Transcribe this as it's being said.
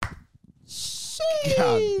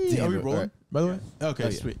God damn Are we it. rolling, Right. by the way? Okay, Oh,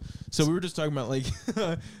 yeah. sweet. So we were just talking about like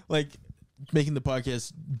like making the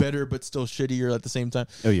podcast better but still shittier at the same time.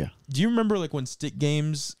 Oh yeah. Do you remember like when stick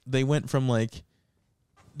games, they went from like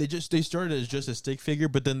they started as just a stick figure,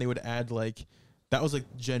 but then they would add like that was like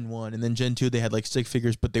Gen 1, and then Gen 2 they had like stick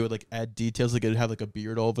figures, but they would like add details, like it would have like a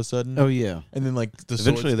beard all of a sudden. Oh yeah. And then like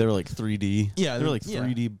Eventually they were like 3D. Yeah, they were like yeah.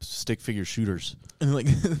 3D stick figure shooters. And like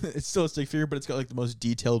it's still a stick figure, but it's got like the most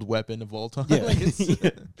detailed weapon of all time. Yeah. Like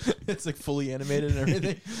it's like fully animated and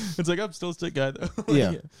everything. It's like I'm still a stick guy though. Like,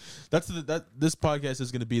 Yeah. That's this podcast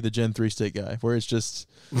is going to be the Gen 3 stick guy, where it's just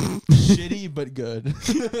shitty but good.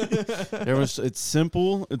 It's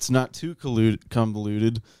simple. It's not too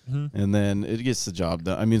convoluted, Mm-hmm. and then it gets the job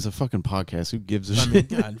done. I mean, it's a fucking podcast. Who gives a I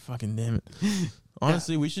shit? mean, God fucking damn it.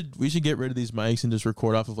 Honestly, we should get rid of these mics and just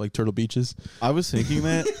record off of like Turtle Beaches. I was thinking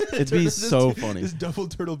that it'd be so funny. This double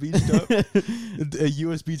Turtle Beach stuff, a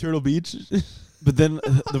USB Turtle Beach. But then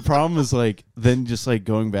the problem is like then just like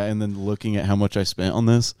going back and then looking at how much I spent on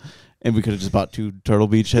this, and we could have just bought 2 Turtle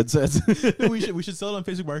Beach headsets. we should sell it on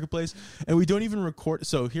Facebook Marketplace, and we don't even record.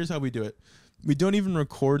 So here's how we do it. We don't even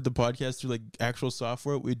record the podcast through like actual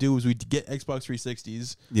software. What we do is we get Xbox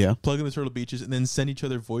 360s, Yeah. plug in the Turtle Beaches, and then send each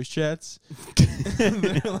other voice chats. And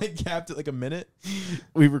they're like capped at like a minute.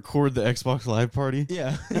 We record the Xbox Live party.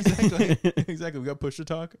 Yeah, exactly. Exactly. We got push to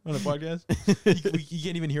talk on a podcast. You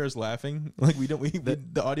can't even hear us laughing. Like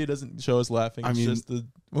the audio doesn't show us laughing. It's just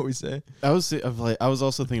what we say. I was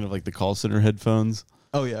also thinking of like the call center headphones.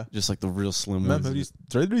 Oh yeah, Just like the real slim ones.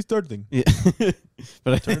 Try to restart thing. Yeah.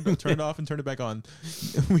 But I turn it off and turn it back on.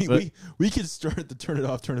 We could start the turn it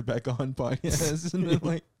off, turn it back on podcast, and then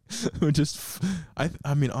like we just.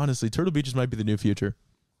 I mean, honestly, Turtle Beaches might be the new future.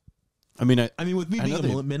 I mean, with me being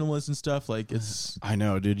a minimalist and stuff, like it's. I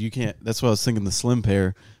know, dude. You can't. That's why I was thinking the slim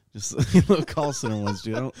pair, just little call center ones,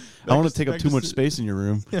 dude. I want to take up too much space in your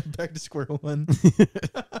room. Yeah, back to square one.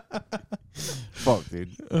 Fuck, dude.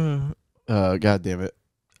 God damn it.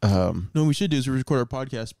 No, what we should do is we record our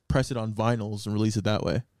podcast, press it on vinyls, and release it that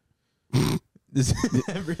way.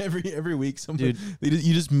 every week,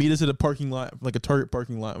 you just meet us at a parking lot, like a Target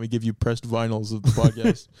parking lot, and we give you pressed vinyls of the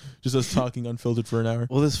podcast, just us talking unfiltered for an hour.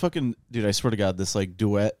 Well, this fucking dude, I swear to God, this like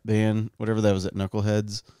duet band, whatever that was at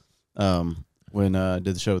Knuckleheads, when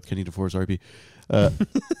did the show with Kenny DeForest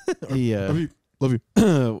RP. Love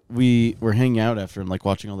you. We were hanging out after and like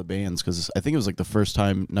watching all the bands because I think it was like the first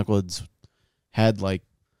time Knuckleheads had like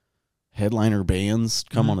headliner bands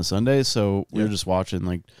come on a Sunday, so we were just watching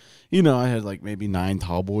like, I had like maybe 9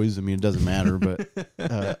 tall boys. I mean, it doesn't matter, but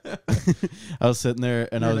I was sitting there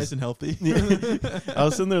and I was nice and healthy. I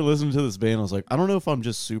was sitting there listening to this band. I was like, I don't know if I'm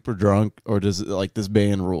just super drunk or does like this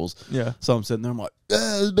band rules. Yeah. So I'm sitting there. I'm like,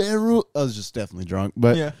 this band rules. I was just definitely drunk,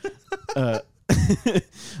 but yeah. I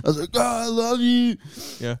was like, I love you.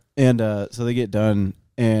 Yeah. And so they get done,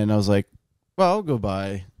 and I was like, well, I'll go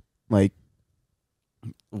buy like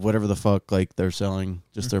whatever the fuck like they're selling,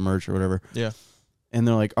 just their merch or whatever. Yeah. And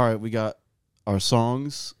they're like, all right, we got our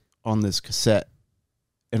songs on this cassette.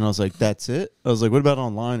 And I was like, that's it? I was like, what about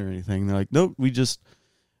online or anything? And they're like, nope, we just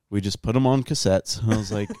put them on cassettes. And I was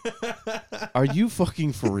like, are you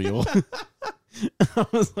fucking for real? I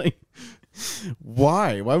was like,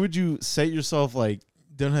 why? Why would you set yourself like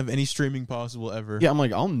don't have any streaming possible ever? Yeah, I'm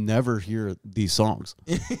like, I'll never hear these songs.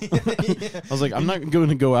 I was like, I'm not going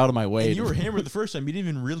to go out of my way. And you were hammered the first time. You didn't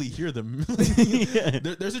even really hear them.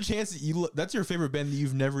 There's a chance that that's your favorite band that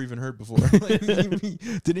you've never even heard before. Like, you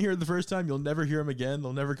didn't hear it the first time. You'll never hear them again.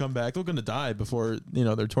 They'll never come back. They're going to die before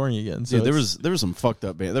they're touring again. So yeah, there was some fucked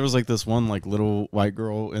up band. There was like this one like little white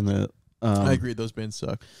girl in the. I agree. Those bands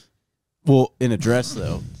suck. Well, in a dress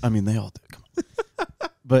though. I mean, they all do. Come on.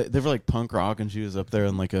 But they were like punk rock, and she was up there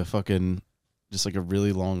in like a fucking, just like a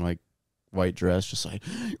really long like white dress, just like.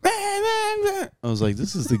 I was like,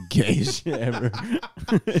 this is the gayest shit ever.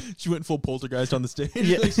 She went full poltergeist on the stage.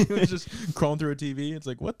 Yeah. Like she was just crawling through a TV. It's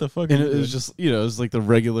like, what the fuck? And it was just, it was like the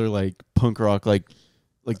regular like punk rock, like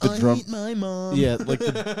the drum. Eat my mom. Yeah, like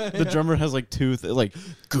the drummer has like tooth, like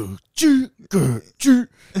and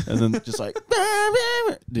then just like,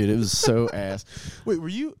 dude, it was so ass. Wait,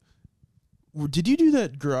 did you do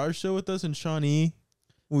that garage show with us in Shawnee?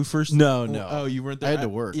 When we first No. Oh, you weren't there. I had to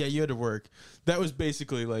work. Yeah, you had to work. That was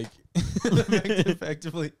basically like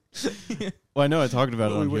effectively. Well, I know I talked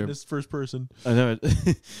about it we on here. witnessed first person. I know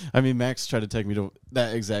it. I mean, Max tried to take me to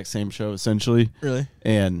that exact same show essentially. Really?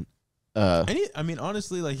 And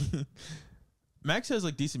honestly, like Max has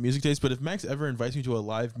like decent music taste, but if Max ever invites me to a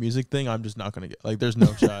live music thing, I'm just not gonna get there's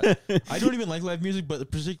no shot. I don't even like live music, but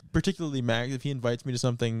particularly Max, if he invites me to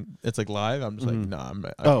something that's like live, I'm just like, nah,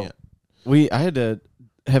 I can't. I had to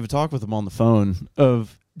have a talk with him on the phone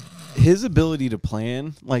of his ability to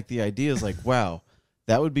plan. Like, the idea is like, wow,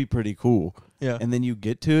 that would be pretty cool. Yeah. And then you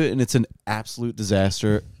get to it, and it's an absolute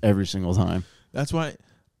disaster every single time. That's why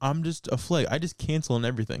I'm just a flake. I just cancel on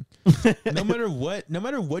everything. No matter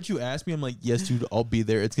what you ask me, I'm like, yes, dude, I'll be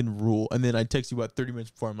there. It's gonna rule. And then I text you about 30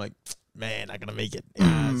 minutes before. I'm like, man, not gonna make it.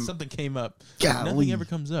 Something came up. Golly. Nothing ever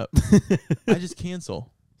comes up. I just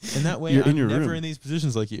cancel. And that way, You're in I'm your never room. in these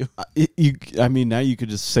positions like you. I mean, now you could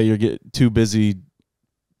just say you're too busy,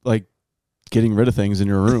 like, getting rid of things in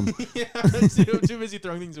your room. Yeah, I'm too busy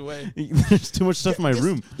throwing things away. There's too much stuff in my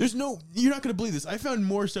room. You're not going to believe this. I found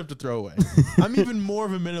more stuff to throw away. I'm even more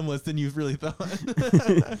of a minimalist than you really thought.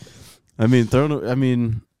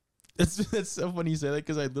 That's so funny you say that,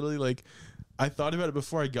 because I literally, like, I thought about it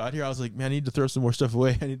before I got here. I was like, man, I need to throw some more stuff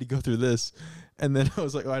away. I need to go through this. And then I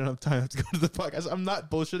was like, oh, I don't have time. I have to go to the podcast. I'm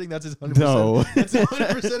not bullshitting. That's 100%. No. That's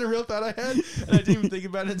 100% a real thought I had. And I didn't even think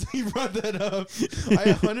about it until you brought that up.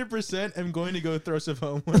 I 100% am going to go throw some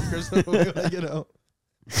homework or something when I get home.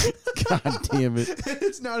 God damn it.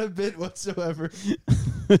 It's not a bit whatsoever.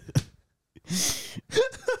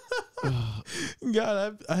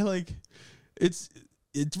 God, I like,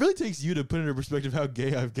 it really takes you to put into perspective how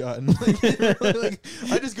gay I've gotten. Like,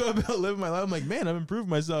 I just go about living my life. I'm like, man, I've improved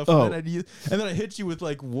myself. Oh. And then I hit you with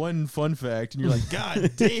like one fun fact, and you're like,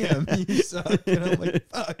 God damn, you suck. And I'm like,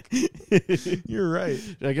 fuck, you're right.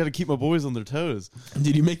 I got to keep my boys on their toes.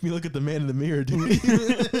 Dude, you make me look at the man in the mirror, dude.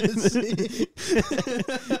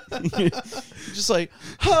 Just like,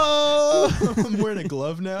 oh. I'm wearing a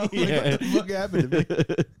glove now. Like, Yeah. what the fuck happened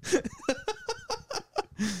to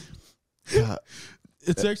me? God.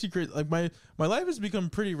 It's actually crazy. Like, my life has become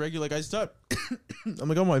pretty regular. Like, I stopped. I'm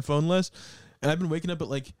like on my phone less, and I've been waking up at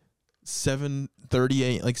like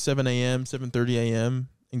 7:30 like 7 a.m., 7:30 a.m.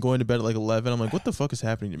 and going to bed at like 11. I'm like, what the fuck is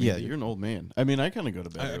happening to me? Yeah, dude? you're an old man. I mean, I kind of go to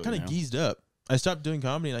bed. I early kind of now. geezed up. I stopped doing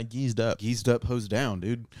comedy and I geezed up. Geezed up, hose down,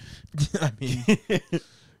 dude. I mean,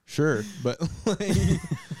 sure, but like,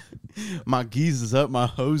 my geese is up, my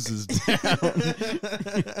hose is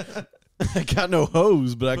down. I got no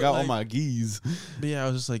hose, but I got all my geese. But yeah, I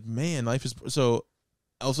was just like, man, life is so.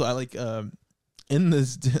 Also, I like in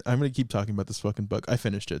this. I'm gonna keep talking about this fucking book. I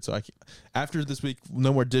finished it, so after this week,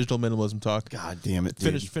 no more digital minimalism talk. God damn it,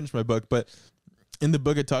 dude. Finish my book, but in the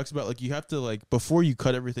book it talks about like you have to like before you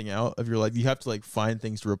cut everything out of your life, you have to like find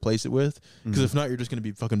things to replace it with, because if not, you're just gonna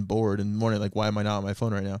be fucking bored in the morning. Like, why am I not on my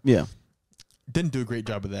phone right now? Yeah. Didn't do a great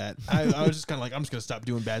job of that. I was just kind of like, I'm just gonna stop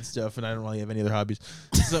doing bad stuff, and I don't really have any other hobbies.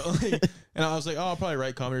 So, like, and I was like, oh, I'll probably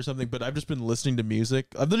write comedy or something. But I've just been listening to music.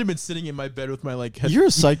 I've literally been sitting in my bed with my like. You're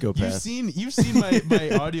a psychopath. You've seen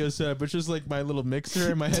my audio setup, which is like my little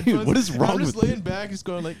mixer and my headphones. Dude, what is wrong I'm just with laying you? back, just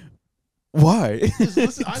going like, Why? just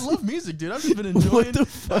listen. I love music, dude. I've just been enjoying. What the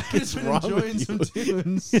fuck I've is just been wrong enjoying with you? some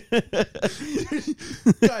tunes.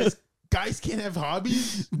 Guys can't have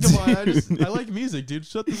hobbies. Come on, I like music, dude.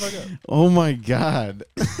 Shut the fuck up. Oh my God.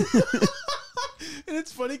 And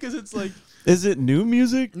it's funny because it's like, Is it new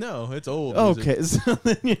music? no, it's old. Music. Okay. So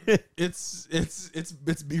then It's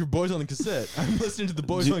your boys on the cassette. I'm listening to the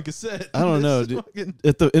boys Dude, on the cassette. I don't know, It's dude. fucking-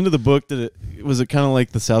 At the end of the book, was it kind of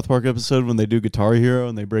like the South Park episode when they do Guitar Hero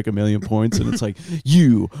and they break 1,000,000 points and it's like,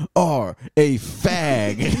 you are a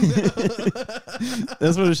fag.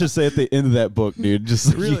 That's what it should say at the end of that book, dude. Just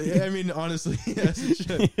like, Really, I mean, honestly, yes, it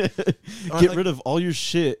should. get rid of all your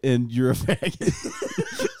shit and you're a faggot.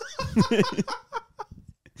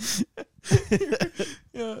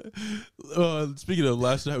 Yeah. Speaking of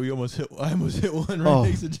last night, I almost hit one right Oh.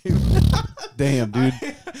 next to James. Damn, dude.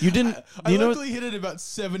 You didn't. I You know, luckily hit it about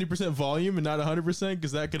 70% volume and not 100%,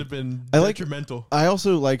 because that could have been I like- detrimental. I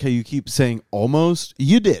also like how you keep saying almost.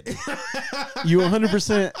 You did. You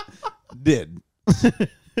 100% did.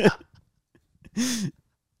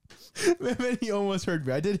 Man, he almost heard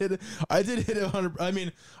me. I did hit it 100. I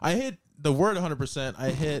mean, I hit the word 100%. I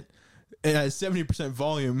hit it at 70%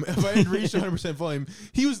 volume. If I had reached 100% volume,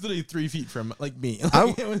 he was literally 3 feet from like me.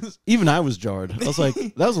 Like, Even I was jarred. I was like,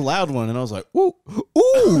 that was a loud one, and I was like, ooh,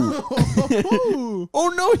 ooh.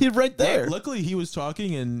 Oh no, he's right there. Luckily, he was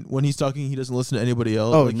talking, and when he's talking, he doesn't listen to anybody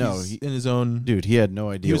else. Oh, like, no, he's he- in his own. Dude, he had no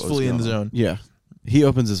idea. He was what fully in going the on. zone. Yeah, he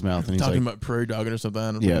opens his mouth and he's Talking like, about prairie dogging or something.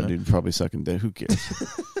 I don't yeah, know. dude, probably sucking dick. Who cares?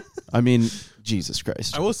 I mean, Jesus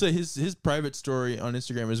Christ. I will say his private story on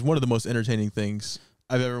Instagram is one of the most entertaining things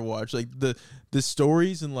I've ever watched. Like the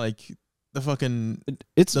stories and like the fucking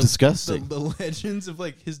It's disgusting. the legends of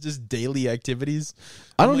like his just daily activities.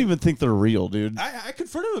 I don't like, even think they're real, dude. I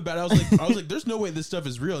confronted him about it. I was like, there's no way this stuff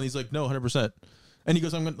is real. And he's like, no, 100%. And he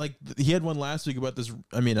goes, I'm gonna like. He had one last week about this.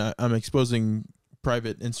 I mean, I'm exposing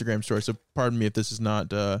private Instagram stories, so pardon me if this is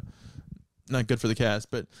not not good for the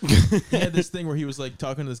cast, but he had this thing where he was like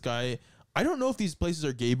talking to this guy. I don't know if these places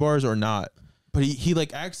are gay bars or not, but he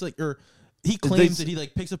like acts like, or he claims that he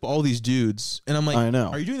like picks up all these dudes, and I'm like, I know.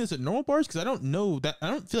 Are you doing this at normal bars? Because I don't know that. I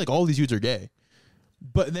don't feel like all these dudes are gay.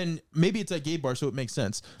 But then maybe it's at gay bar, so it makes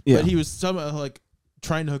sense. Yeah. But he was somehow like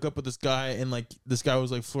trying to hook up with this guy, and like this guy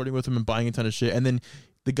was like flirting with him and buying a ton of shit, and then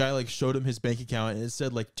the guy like showed him his bank account, and it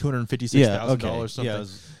said like $256,000 something. Yeah,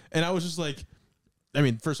 and I was just like, I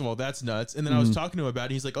mean, first of all, that's nuts. And then I was talking to him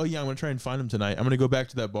about it. He's like, oh, yeah, I'm going to try and find him tonight. I'm going to go back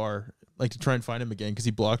to that bar, like, to try and find him again because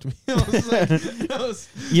he blocked me. I was like,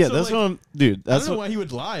 yeah, so that's like, what I'm... Dude, that's I don't know why he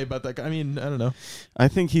would lie about that guy. I mean, I don't know. I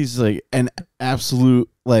think he's, like, an absolute,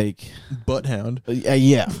 like... butt hound.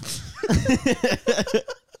 Yeah.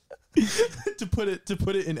 to put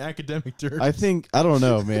it in academic terms. I think... I don't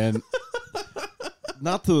know, man.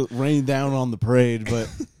 Not to rain down on the parade, but...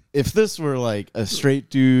 If this were like a straight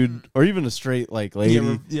dude or even a straight like lady,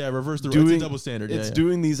 reverse the doing, it's a double standard. It's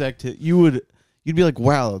doing these activities. You'd be like,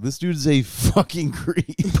 wow, this dude's a fucking creep.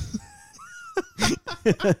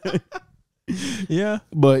 Yeah,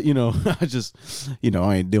 but I just,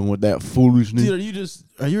 I ain't dealing with that foolishness.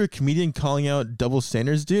 Dude, are you a comedian calling out double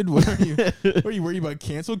standards, dude? What are you? Are you worried about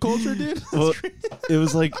cancel culture, dude? Well, it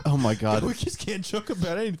was like, oh my god, we just can't joke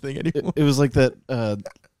about anything anymore. It was like that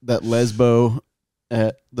lesbo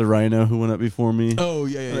at the Rhino who went up before me. Oh,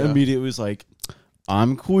 yeah. Immediately was like,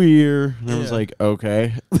 I'm queer. And I was like,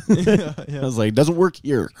 okay. I was like, doesn't work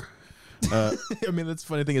here. I mean, that's the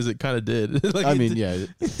funny thing is it kind of did. Like, I mean, yeah.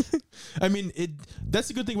 I mean, that's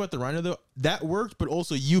the good thing about the Rhino, though. That worked, but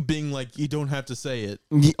also you being like, you don't have to say it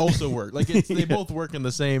also worked. Like, they both work in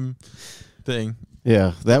the same thing.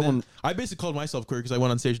 Yeah, that one. I basically called myself queer because I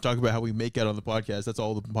went on stage to talk about how we make out on the podcast. That's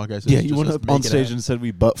all the podcast is. Yeah, you went up on stage and said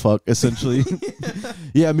we butt fuck, essentially.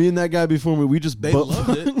 Yeah, me and that guy before me, we just they butt loved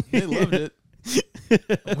fuck. it. They loved it. We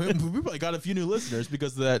probably got a few new listeners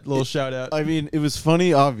because of that little shout out. I mean, it was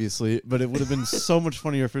funny, obviously, but it would have been so much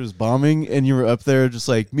funnier if it was bombing and you were up there just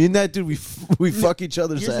like, me and that dude, we fuck each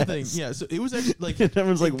other's Here's ass. the thing. Yeah, so it was actually like, and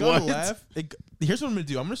everyone's like, what? Laugh. Here's what I'm going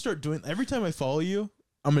to do. I'm going to start doing, every time I follow you,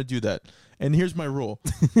 I'm going to do that. And here's my rule.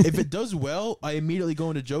 If it does well, I immediately go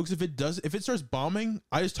into jokes. If it starts bombing,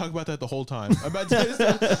 I just talk about that the whole time.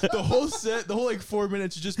 The whole set, the whole like 4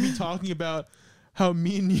 minutes is just me talking about how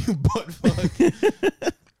me and you butt fuck.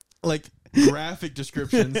 Like graphic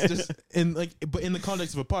descriptions, just in like, but in the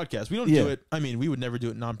context of a podcast, we don't do it. I mean, we would never do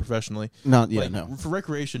it non-professionally. No. For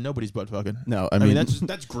recreation, nobody's butt fucking. No, I mean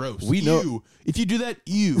that's gross. We know if you do that,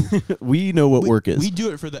 we know what work is. We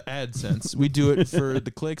do it for the AdSense. We do it for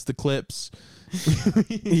the clicks, the clips.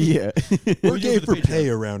 Yeah, we're gay for pay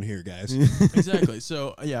around here, guys. Exactly.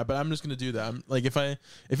 So yeah, but I'm just gonna do that. I'm like, if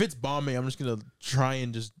it's bombing, I'm just gonna try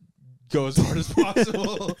and just go as hard as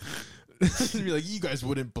possible. Be like, you guys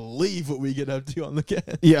wouldn't believe what we get up to on the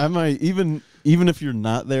cast. Yeah, I might even if you're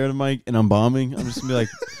not there at a mic and I'm bombing, I'm just gonna be like,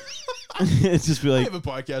 it's just be like, I have a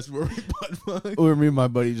podcast where we butt fuck. Or me and my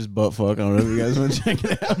buddy just butt fuck. I don't know if you guys want to check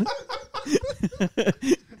it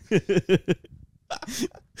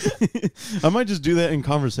out. I might just do that in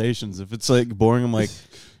conversations. If it's like boring, I'm like,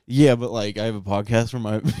 yeah, but like I have a podcast where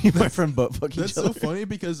my friend butt fuck each other. That's so funny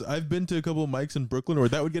because I've been to a couple of mics in Brooklyn where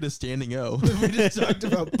that would get a standing O. We just talked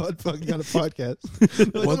about butt fucking on a podcast.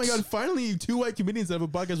 Like, oh my god, finally 2 white comedians that have a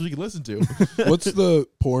podcast we can listen to. What's the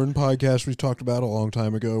porn podcast we talked about a long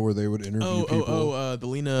time ago where they would interview people? The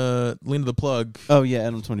Lena the Plug. Oh yeah,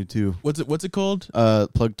 Adam 22. What's it called?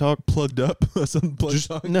 Plug Talk. Plugged up. Some plug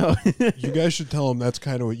talk. No. You guys should tell them that's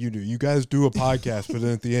kind of what you do. You guys do a podcast, but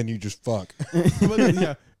then at the end you just fuck.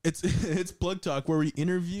 Yeah. It's Plug Talk where we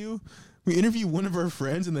interview one of our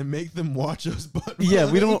friends and then make them watch us butt.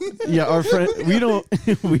 Yeah, we don't. Yeah, our friend. We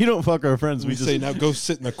don't fuck our friends. We just say now go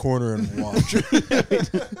sit in the corner and watch.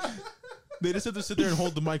 They just have to sit there and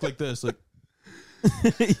hold the mic like this, like.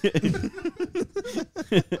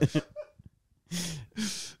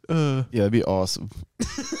 Yeah, that'd be awesome.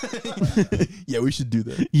 Yeah, we should do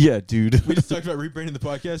that. Yeah, dude. We just talked about rebranding the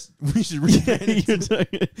podcast. We should rebrand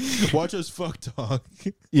it. Watch us fuck talk.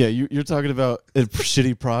 Yeah, you're talking about a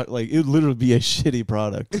shitty product. Like, it would literally be a shitty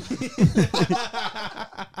product.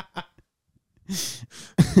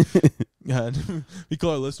 God, we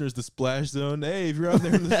call our listeners the Splash Zone. Hey, if you're out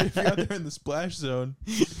there in the Splash Zone,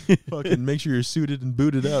 fucking make sure you're suited and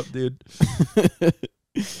booted up, dude.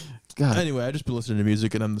 God. Anyway, I just been listening to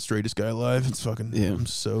music and I'm the straightest guy alive. It's fucking, I'm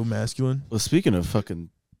so masculine. Well, speaking of fucking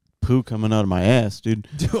poo coming out of my ass, dude.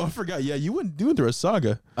 Dude, I forgot. Yeah, you went through a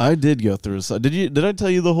saga. I did go through a saga. Did I tell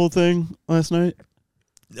you the whole thing last night?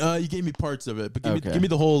 You gave me parts of it, but give me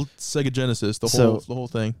the whole Sega Genesis, the whole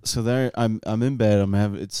thing. So there, I'm in bed.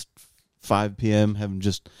 It's 5 p.m. having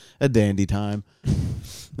just a dandy time.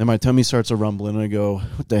 Then my tummy starts a rumbling, and I go,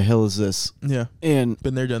 "What the hell is this?" Yeah, And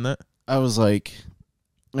been there, done that. I was like,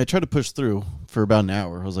 I tried to push through for about an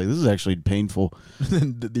hour. I was like, "This is actually painful."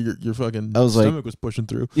 Your fucking I was like- stomach was pushing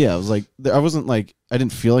through. Yeah, I was like, I wasn't like, I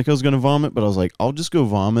didn't feel like I was gonna vomit, but I was like, I'll just go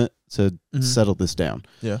vomit to settle this down.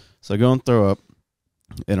 Yeah. So I go and throw up,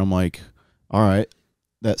 and I'm like, all right,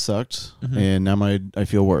 that sucked, and now I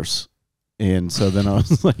feel worse. And so then I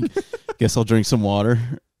was like, guess I'll drink some water.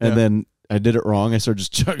 And then I did it wrong. I started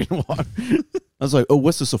just chugging water. I was like, oh,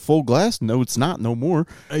 what's this, a full glass? No, it's not, no more.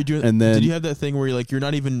 And then, did you have that thing where you're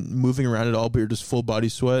not even moving around at all, but you're just full body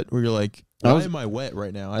sweat, where you're like, why am I wet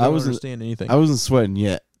right now? I don't understand anything. I wasn't sweating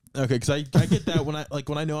yet. Okay, because I get that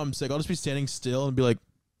when I know I'm sick, I'll just be standing still and be like,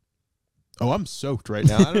 oh, I'm soaked right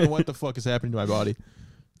now. I don't know what the fuck is happening to my body.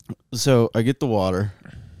 So I get the water.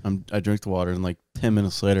 I drink the water, and like 10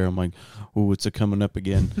 minutes later, I'm like, "Ooh, it's coming up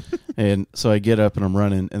again." And so I get up and I'm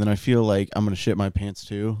running, and then I feel like I'm gonna shit my pants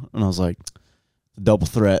too. And I was like, "Double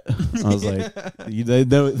threat." I was like,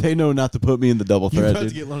 "They know not to put me in the double You're threat." about Dude.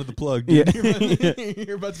 to get under the plug. Dude. Yeah.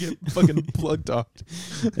 You're about to get fucking plug talked.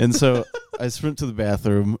 And so I sprint to the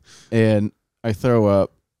bathroom, and I throw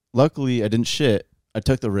up. Luckily, I didn't shit. I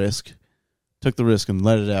took the risk and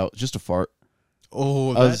let it out. Just a fart.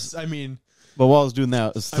 Oh, But while I was doing that,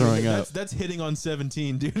 I was throwing up. That's hitting on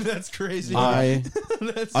 17, dude. That's crazy.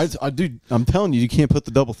 Dude, I'm telling you, you can't put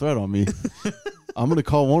the double threat on me. I'm gonna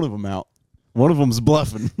call one of them out. One of them's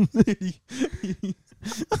bluffing.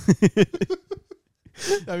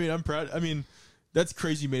 I'm proud. That's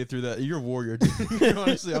crazy. You made it through that. You're a warrior, dude.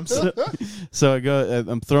 Honestly, I'm so. So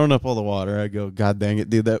I'm throwing up all the water. I go, God dang it,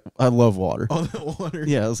 dude! I love water. All that water.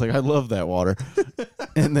 Yeah, I was like, I love that water.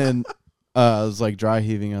 And then I was like dry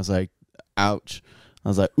heaving. I was like, ouch. I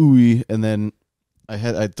was like, ooey. And then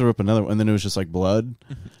I threw up another one, and then it was just like blood.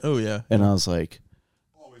 Oh yeah. And I was like,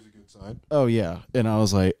 Always a good sign. oh yeah. And I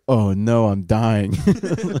was like, oh no, I'm dying.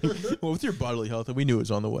 Well, with your bodily health, we knew it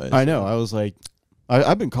was on the way. I know. I was like,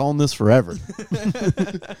 I've been calling this forever.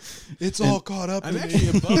 It's all caught up. I'm in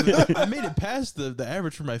actually me. above it. I made it past the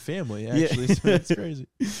average for my family, actually. Yeah. So that's crazy.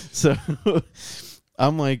 So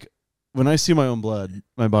I'm like, when I see my own blood,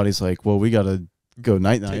 my body's like, well, we got to go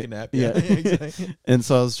night night. Take a nap. Yeah. Exactly. And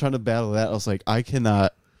so I was trying to battle that. I was like, I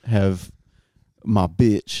cannot have my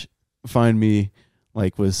bitch find me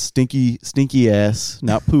like with stinky ass,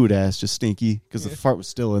 not pooed ass, just stinky, because the fart was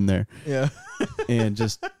still in there. Yeah. And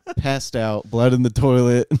just passed out, blood in the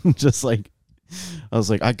toilet, just like, I was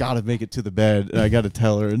like, I gotta make it to the bed, and I gotta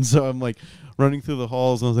tell her. And so I'm like running through the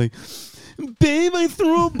halls, and I was like, babe, I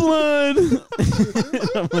threw up blood.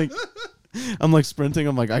 I'm like sprinting.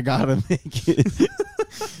 I'm like, I gotta make it.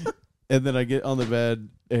 And then I get on the bed,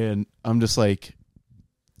 and I'm just like,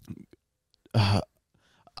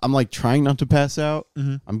 I'm like trying not to pass out.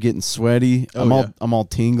 Mm-hmm. I'm getting sweaty. I'm all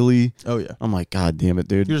tingly. Oh yeah. I'm like, God damn it,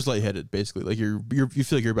 dude. You're just lightheaded, basically. Like you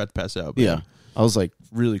feel like you're about to pass out. But Yeah. I was like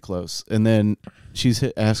really close. And then she's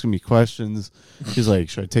asking me questions. She's like,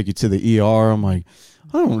 should I take you to the ER? I'm like,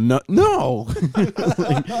 I don't know. No. I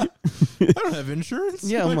don't have insurance.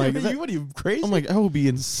 Yeah, I'm like, what are you crazy? I'm like, I will be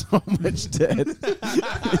in so much debt.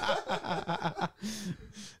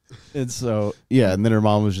 And so, yeah. And then her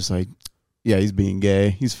mom was just like, yeah, he's being gay.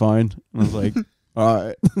 He's fine. And I was like, all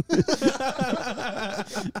right. I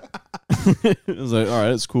was like, all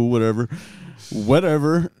right, it's cool, whatever.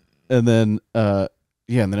 And then, and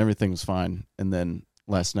then everything was fine. And then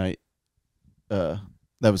last night, that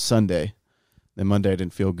was Sunday. Then Monday I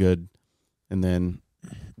didn't feel good. And then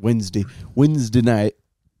Wednesday night,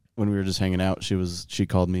 when we were just hanging out, she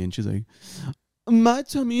called me and she's like, my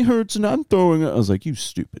tummy hurts and I'm throwing up. I was like, you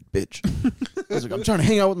stupid bitch. I was like, I'm trying to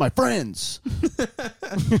hang out with my friends.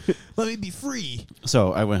 Let me be free.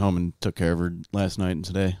 So I went home and took care of her last night and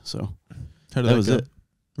today. So How did that was go? it.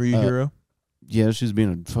 Were you a hero? Yeah, she's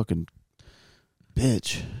being a fucking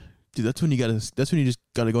bitch. Dude, that's when you just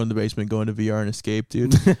gotta go in the basement, go into VR and escape,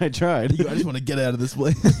 dude. I tried. I just want to get out of this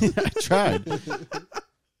place. I tried.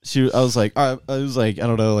 I was like, I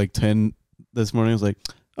don't know, like 10 this morning. I was like,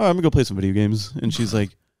 all right, I'm gonna go play some video games. And she's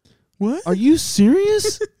like, What? are you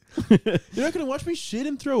serious? You're not gonna watch me shit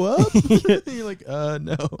and throw up? You're like,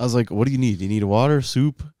 no. I was like, what do you need? Do you need a water,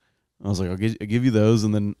 soup? I was like, I'll give you those.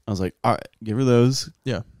 And then I was like, all right, give her those.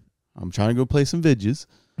 Yeah. I'm trying to go play some vidges.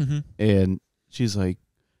 Mm-hmm. And she's like,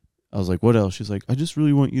 I was like, what else? She's like, I just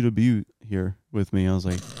really want you to be here with me. I was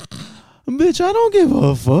like, bitch, I don't give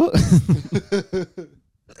a fuck.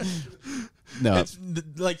 No.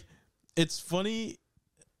 It's funny.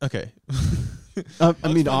 Okay. I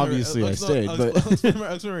mean, obviously I stayed, but I'll explain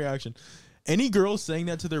my reaction. any girl saying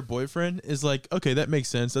that to their boyfriend is like, okay, that makes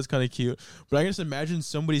sense. That's kind of cute. But I can just imagine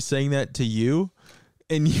somebody saying that to you,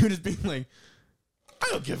 and you just being like, I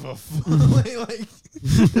don't give a fuck. like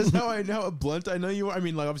that's how I know how blunt I know you are. I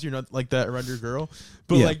mean, like obviously you're not like that around your girl,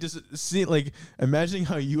 but like just see, like imagining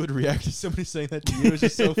how you would react to somebody saying that to you is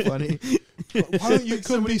just so funny. Why don't you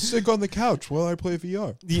come be sick on the couch while I play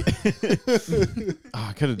VR? Yeah.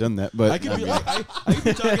 I could have done that, but I could be like, I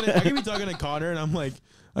could be talking to Connor, and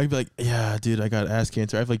I'd be like, yeah, dude, I got ass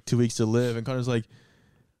cancer. I have like 2 weeks to live, and Connor's like,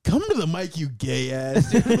 come to the mic, you gay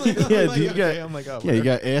ass. Dude. You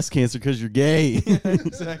got ass cancer because you're gay. Yeah,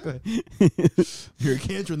 exactly. You're a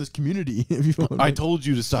cancer in this community. I told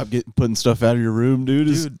you to stop putting stuff out of your room, dude.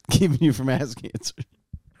 It's keeping you from ass cancer.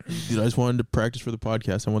 Dude, I just wanted to practice for the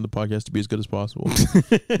podcast. I want the podcast to be as good as possible.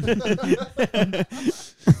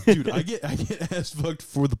 Dude, I get ass fucked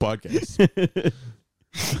for the podcast.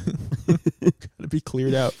 Gotta be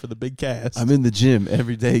cleared out for the big cast. I'm in the gym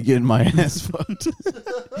every day getting my ass fucked.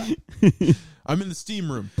 I'm in the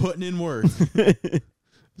steam room putting in work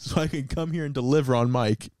so I can come here and deliver on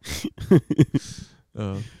mic.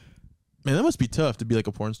 Man, that must be tough to be like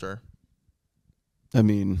a porn star. I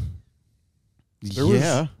mean, there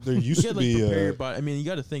used to be. I mean, you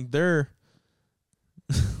got to think they're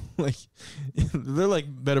like they're like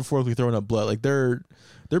metaphorically throwing up blood. Like they're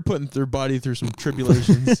putting their body through some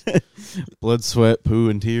tribulations. Blood, sweat, poo,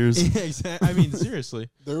 and tears. Yeah, exactly. I mean, seriously.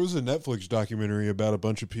 There was a Netflix documentary about a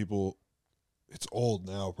bunch of people. It's old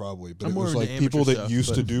now, probably, but I'm it was more like into people amateur that stuff, used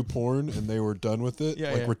to but- do porn and they were done with it,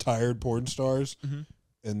 Yeah, like yeah. retired porn stars,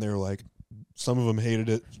 and they're like, some of them hated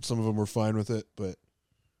it, some of them were fine with it, but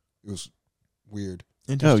it was weird.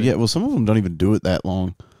 Oh yeah, well, some of them don't even do it that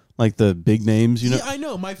long. Like the big names, you know. Yeah, I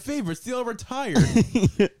know. My favorites, they all retired.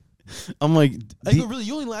 I'm like, I go, really?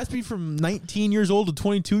 You only last me from 19 years old to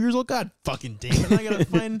 22 years old? God fucking damn it. I gotta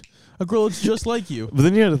find a girl that's just like you. but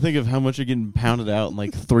then you got to think of how much you're getting pounded out in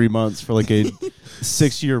like 3 months for like a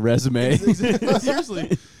 6-year resume. Exactly.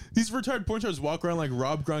 Seriously. These retired porn stars walk around like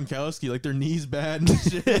Rob Gronkowski, like their knees bad and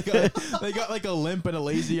shit. They got like a limp and a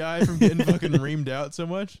lazy eye from getting fucking reamed out so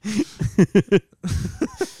much.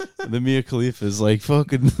 And then Mia Khalifa is like,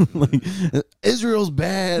 fucking, like, Israel's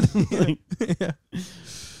bad. Like, Yeah.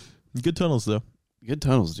 Good tunnels though. good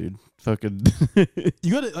tunnels, dude. Fucking.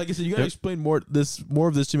 You gotta, like I said, you gotta explain more of this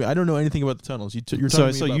to me. I don't know anything about the tunnels. You're So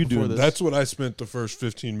I talking saw to me you about before doing this. That's what I spent the first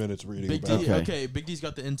 15 minutes reading Big about. D. Okay. Okay, Big D's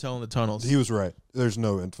got the intel on the tunnels. He was right. There's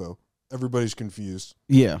no info. Everybody's confused.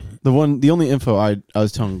 Yeah, the only info I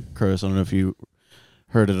was telling Chris, I don't know if you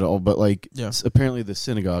heard it at all, but like, Yeah. apparently the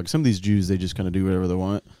synagogue, some of these Jews, they just kind of do whatever they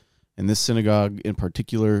want. And this synagogue in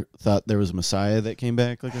particular thought there was a Messiah that came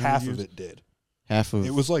back. Like Half of it did. Half of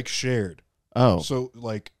It was like shared. Oh, So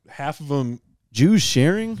like half of them, Jews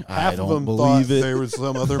sharing? half I of don't them thought believe it. there was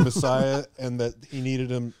some other Messiah and that he needed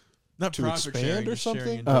him. Not to profit expand sharing, or just sharing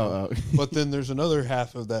something? in Oh, But then there's another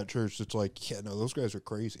half of that church that's like, yeah, no, those guys are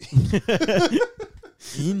crazy.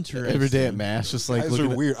 Interesting. every day at mass, just like Guys looking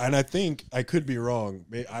are at- weird. And I think, I could be wrong.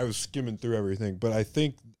 I was skimming through everything, but I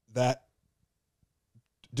think that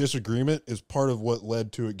disagreement is part of what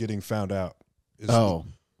led to it getting found out. Is Oh,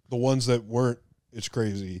 the ones that weren't, it's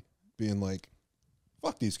crazy, being like,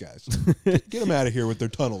 fuck these guys. Get them out of here with their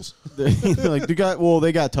tunnels. like they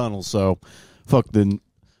got tunnels, so fuck them.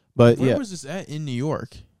 But Where yeah, was this at in New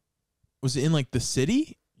York? Was it in like the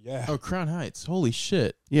city? Yeah. Oh, Crown Heights. Holy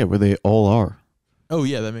shit. yeah, where they all are. Oh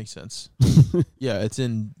yeah, that makes sense. Yeah, it's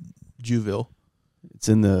in Jewville. It's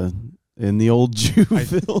in the old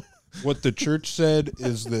Jewville. What the church said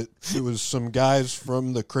is that it was some guys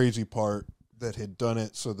from the crazy part that had done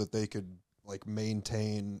it so that they could like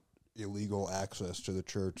maintain illegal access to the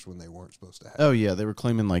church when they weren't supposed to have. Oh yeah, they were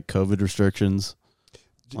claiming like COVID restrictions.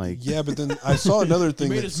 Like Yeah, but then I saw another He thing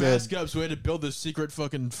made that us said mask up, so we had to build this secret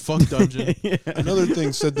fucking fuck dungeon. yeah. another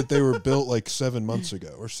thing said that they were built like 7 months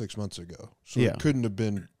ago or 6 months ago. So Yeah. it couldn't have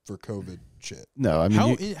been for COVID shit. No, I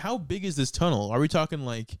mean How big is this tunnel? Are we talking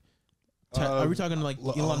like? Are we talking like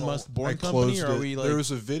Elon Musk I Born Company, closed or are it. we like? There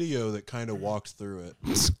was a video that kind of walked through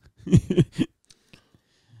it.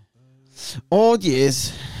 oh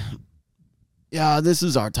yes, yeah. This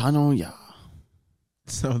is our tunnel. Yeah.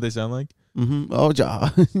 Is that what they sound like? Mm-hmm. Oh yeah,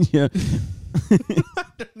 yeah. I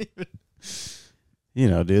don't even. You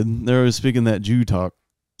know, dude, they were speaking that Jew talk.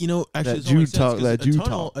 You know, actually, That this all makes Jew sense, talk- 'cause that a Jew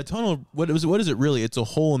tunnel, talk. A tunnel. What is it really? It's a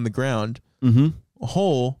hole in the ground. Mm-hmm. A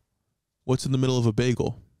hole. What's in the middle of a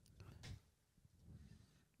bagel?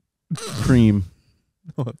 Cream.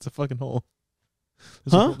 Oh, it's a fucking hole.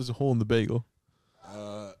 Huh? There's a hole in the bagel.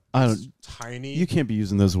 I It's don't. tiny. You can't be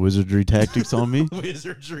using those wizardry tactics on me.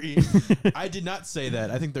 Wizardry. I did not say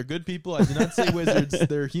that. I think they're good people. I did not say wizards.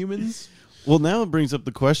 They're humans. Well, now it brings up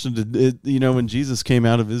the question: when Jesus came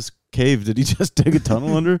out of his cave, did he just dig a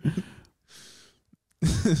tunnel under?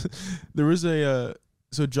 There was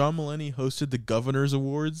so John Mulaney hosted the Governors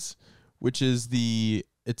Awards, which is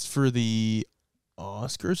it's for the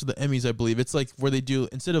Oscars or the Emmys, I believe. It's like where they do,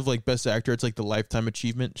 instead of like Best Actor, it's like the Lifetime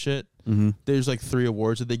Achievement shit. Mm-hmm. There's like 3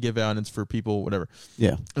 awards that they give out, and it's for people, whatever.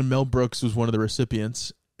 Yeah. And Mel Brooks was one of the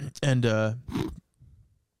recipients, and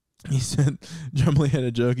he said, John Mulaney had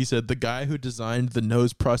a joke. He said the guy who designed the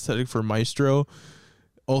nose prosthetic for Maestro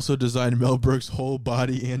also designed Mel Brooks' whole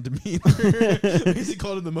body and demeanor. He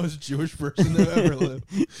called him the most Jewish person to ever live.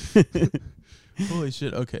 Holy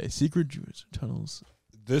shit. Okay. Secret Jewish tunnels.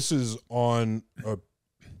 This is on a...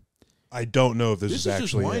 I don't know if this is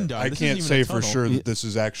actually it. I can't say for sure that this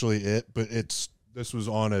is actually it, but this was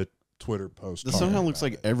on a Twitter post. This somehow looks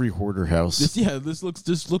like every hoarder house.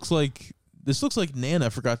 This looks like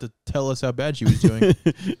Nana forgot to tell us how bad she was doing.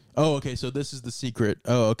 Oh, okay. So this is the secret.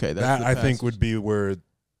 Oh, okay. That I think would be where,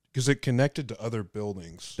 because it connected to other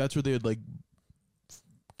buildings. That's where they would like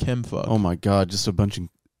chem fuck. Oh my God! Just a bunch of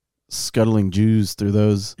scuttling Jews through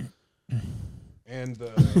those. And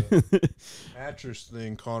the mattress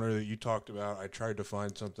thing, Connor, that you talked about, I tried to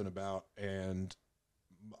find something about, and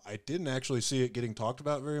I didn't actually see it getting talked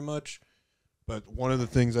about very much. But one of the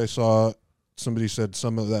things I saw, somebody said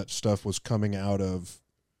some of that stuff was coming out of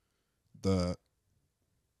that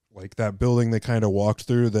building they kind of walked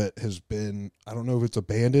through that has been, I don't know if it's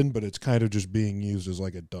abandoned, but it's kind of just being used as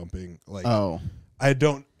like a dumping. Like, I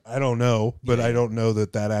don't know, but I don't know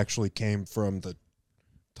that actually came from the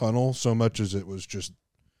tunnel so much as it was just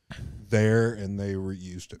there and they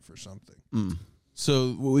reused it for something. Mm.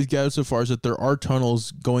 So what we've gathered so far is that there are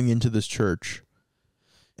tunnels going into this church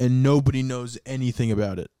and nobody knows anything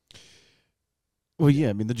about it. Well, yeah,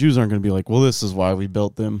 I mean, the Jews aren't going to be like, well, this is why we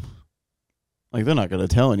built them. Like, they're not going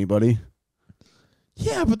to tell anybody.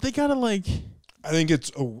 Yeah, but they got to, like... I think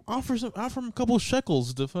it's... Offer them a couple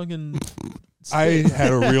shekels to fucking... I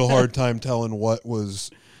had a real hard time telling what was...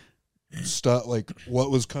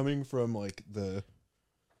 what was coming from, like, the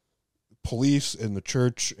police and the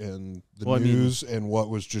church and the news, and what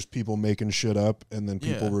was just people making shit up and then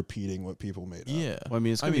people repeating what people made up. Yeah. Well, I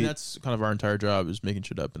mean, that's kind of our entire job, is making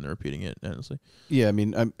shit up and then repeating it, honestly. Yeah, I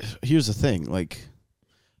mean, here's the thing. Like,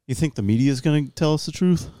 you think the media is going to tell us the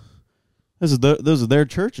truth? Those are their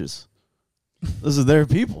churches. Those are their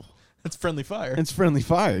people. That's friendly fire. It's friendly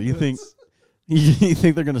fire. You think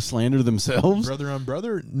they're going to slander themselves? Brother on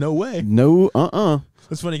brother? No way. No,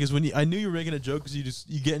 That's funny because I knew you were making a joke because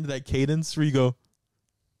you get into that cadence where you go.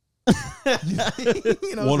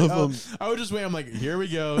 One of them. I was just waiting. I'm like, here we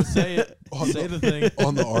go. Say it. Say the thing.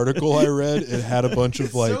 On the article I read, it had a bunch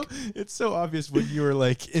of like. It's so obvious when you were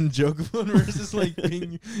like in joke mode versus like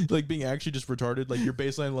being actually just retarded, like your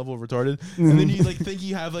baseline level of retarded, and then you like think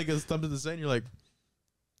you have like a thumb to the side, and you're like.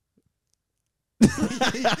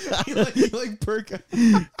 you like perk.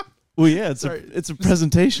 Well, yeah, it's a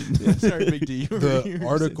presentation. Yeah, sorry, Big D. The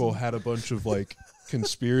article had a bunch of like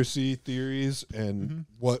conspiracy theories and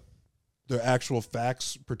what the actual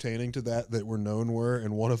facts pertaining to that were known were,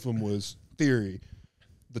 and one of them was theory: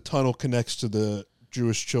 the tunnel connects to the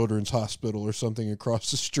Jewish Children's Hospital or something across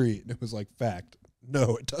the street, and it was like fact.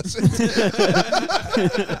 No, it doesn't.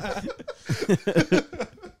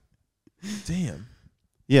 Damn.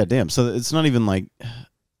 Yeah, damn. So it's not even like,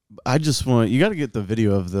 you got to get the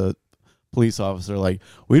video of the police officer like,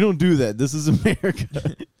 we don't do that. This is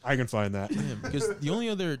America. I can find that. Damn, because the only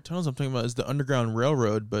other tunnels I'm talking about is the Underground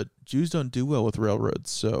Railroad, but Jews don't do well with railroads,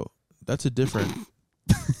 so that's a different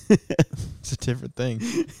it's a different thing.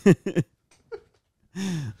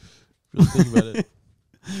 Really think about it.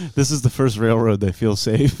 This is the first railroad they feel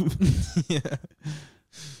safe. Yeah.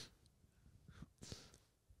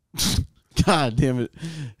 God damn it.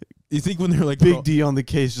 You think when they're like Big D on the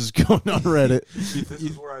case just going on Reddit. This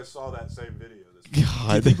is where I saw that same video.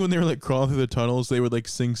 God. You think when they were like crawling through the tunnels, they would like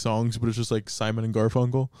sing songs, but it's just like Simon and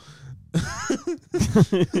Garfunkel?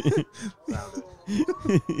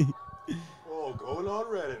 Oh, going on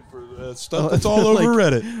Reddit for stuff that's all over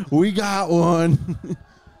Reddit. We got one.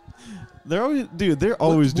 They're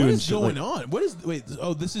always doing what is shit going on?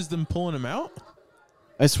 This is them pulling him out?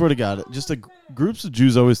 I swear to God, just groups of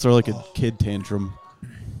Jews always throw like a kid tantrum.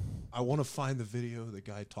 I want to find the video of the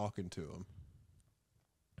guy talking to him.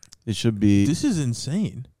 It should be. This is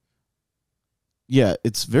insane. Yeah,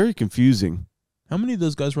 it's very confusing. How many of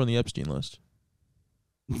those guys were on the Epstein list?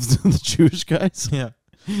 The Jewish guys? Yeah.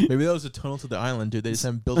 Maybe that was a tunnel to the island, dude. They just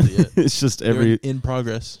haven't built it yet. It's just in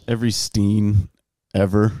progress. Every Steen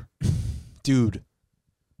ever. Dude.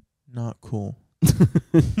 Not cool.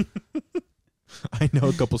 I know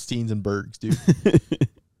a couple Steens and Bergs, dude.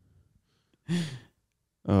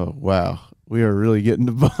 Oh wow, we are really getting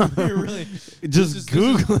to bottom. You're really Just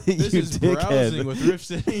Google it, this you is browsing dickhead. with Rift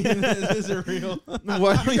City. This is real.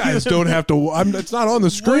 Why You guys don't have to. It's not on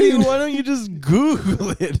the screen. Why don't you just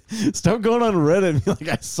Google it? Stop going on Reddit and be like,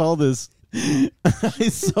 I saw this. I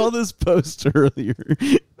saw this post earlier.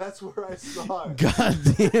 That's where I saw it. God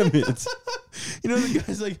damn it. You know, the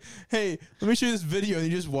guy's like, hey, let me show you this video. And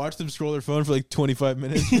you just watch them scroll their phone for like 25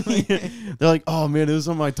 minutes. They're like, oh man, it was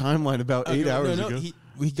on my timeline about 8 hours ago.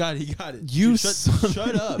 He got it. You Dude, son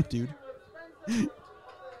shut up, dude.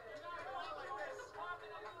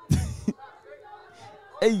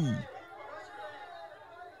 Hey.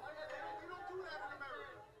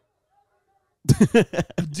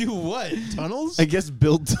 Do what? Tunnels? I guess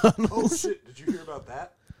build Oh tunnels. shit! Did you hear about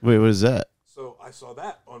that? Wait, what is that? So I saw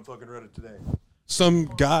that on fucking Reddit today. Some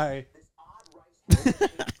guy,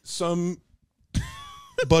 some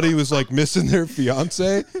buddy was like missing their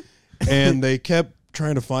fiance, and they kept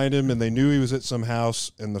trying to find him, and they knew he was at some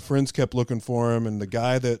house, and the friends kept looking for him, and the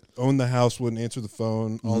guy that owned the house wouldn't answer the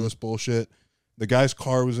phone. All this bullshit. The guy's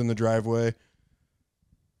car was in the driveway.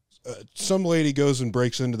 Some lady goes and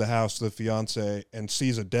breaks into the house, the fiance, and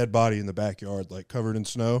sees a dead body in the backyard, like covered in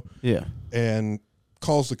snow. Yeah. And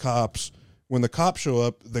calls the cops. When the cops show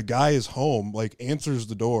up, the guy is home, like answers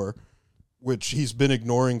the door, which he's been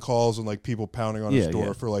ignoring calls and like people pounding on his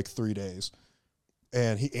door for like 3 days.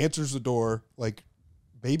 And he answers the door, like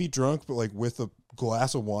maybe drunk, but like with a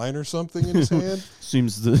glass of wine or something in his hand.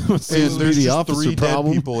 Seems to And be there's the just opposite 3 problem.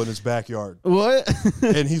 dead people in his backyard. What?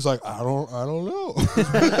 And he's like, I don't know.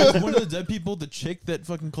 One of the dead people, the chick that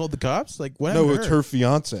fucking called the cops? Like, what No, happened to it's her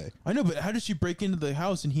fiance. I know, but how did she break into the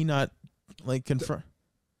house and he not, like, confront?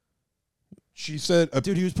 She said,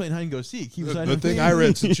 Dude, he was playing hide and go seek. He was the thing I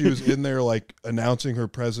read since she was in there, like announcing her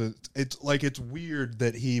presence, it's like it's weird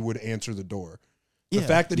that he would answer the door. The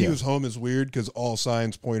fact that he was home is weird because all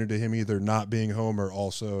signs pointed to him either not being home or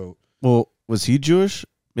also. Well, was he Jewish?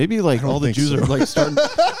 Maybe like I don't all the think Jews so. are like starting.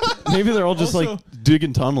 Maybe they're all just Also, like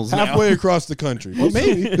digging tunnels Halfway now. across the country. Well,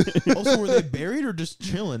 maybe. Also, were they buried or just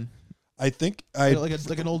chilling? I think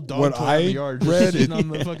Like an old dog what toy I in the yard. read, Just sitting on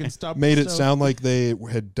the fucking stop made it snow. sound like they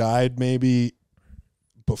had died maybe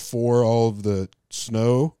before all of the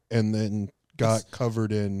snow and then got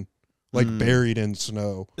covered in, like buried in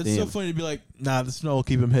snow. It's so funny to be like, nah, the snow will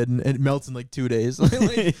keep him hidden. It melts in like 2 days.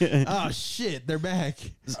 Like, oh, shit, they're back.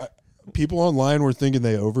 People online were thinking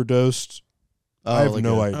they overdosed. Oh, I have like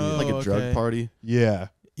no a- idea. Like a drug okay. party. Yeah.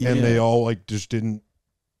 And Yeah. they all like just didn't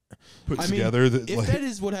put I mean, together that if like that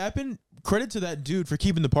is what happened, credit to that dude for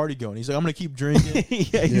keeping the party going. He's like, I'm gonna keep drinking.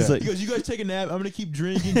 Yeah, he's Yeah. like, He goes, you guys take a nap. I'm gonna keep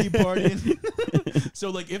drinking, keep partying. So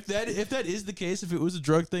like, if that is the case, if it was a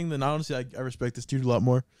drug thing, then honestly, I respect this dude a lot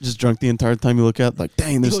more. just drunk the entire time you look out. Like,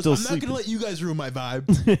 dang, He they're goes, still I'm not sleeping. gonna let you guys ruin my vibe.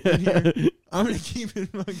 in here. I'm gonna keep it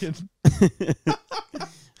fucking.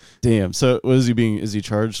 Damn. So, is he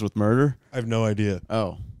charged with murder? I have no idea.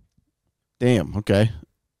 Oh, damn. Okay.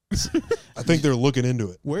 I think they're looking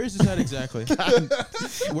into it. Where is this at exactly?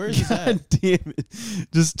 Where is this at? God damn it!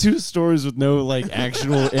 Just 2 stories with no like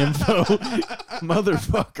actual info,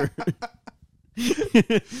 motherfucker.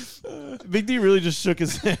 Big D really just shook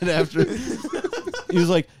his head after. He was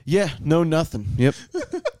like, "Yeah, no, nothing. Yep."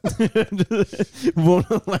 Won't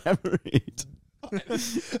elaborate.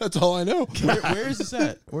 That's all I know. Where is this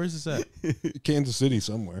at? Where is this at? Kansas City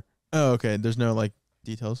somewhere. Oh, okay. There's no like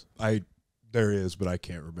details. There is, but I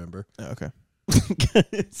can't remember. Oh, okay.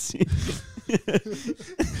 See?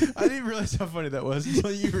 I didn't realize how funny that was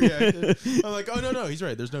until you reacted. I'm like, oh no, he's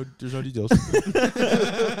right. There's no details.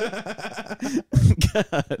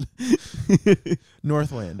 God.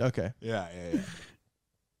 Northland. Okay. Yeah.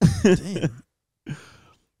 Damn.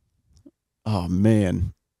 Oh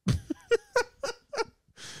man.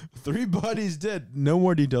 3 bodies dead. No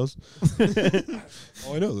more details.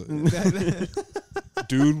 Oh, I know.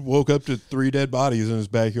 Dude woke up to 3 dead bodies in his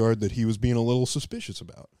backyard that he was being a little suspicious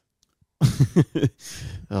about.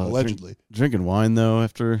 Allegedly. Drinking wine though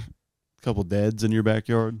after a couple deads in your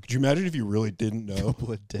backyard. Could you imagine if you really didn't know?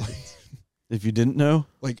 If you didn't know,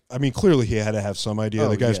 Like, I mean, clearly he had to have some idea. Oh,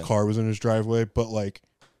 The guy's yeah. car was in his driveway, but like,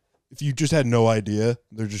 if you just had no idea,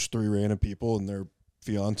 they're just 3 random people and their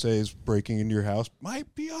fiance's breaking into your house. My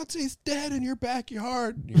fiance's dead in your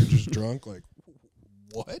backyard. And you're just drunk, like,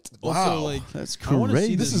 what? Also, like, that's I wanna see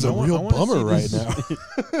crazy. This is I a want- real I wanna bummer see right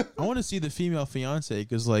this- now. I want to see the female fiance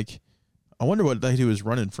because, like, I wonder what that he was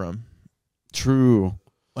running from. True.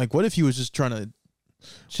 Like, what if he was just trying to?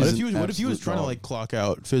 She's What if he an was absolute trying to dog. like clock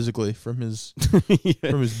out physically from his Yeah.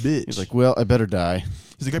 from his bitch? He's like, well, I better die.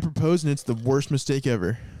 He's like, I proposed and it's the worst mistake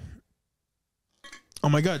ever. Oh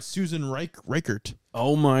my God, Susan Reichert.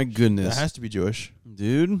 Oh my goodness, That has to be Jewish,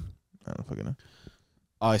 dude! I don't fucking know.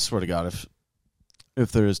 I swear to God,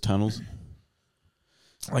 if there is tunnels,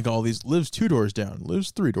 Like all these, lives 2 doors down,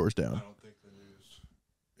 lives 3 doors I down. don't think the news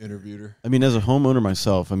interviewed her. I mean, as a homeowner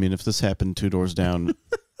myself, I mean, if this happened 2 doors down,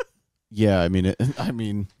 yeah, I mean,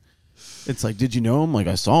 it's like, did you know him? Like,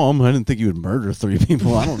 I saw him. I didn't think he would murder 3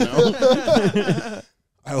 people. I don't know.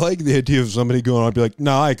 I like the idea of somebody going on and be like,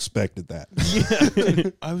 no, I expected that.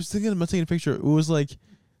 Yeah. I was thinking about taking a picture. It was like,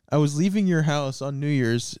 I was leaving your house on New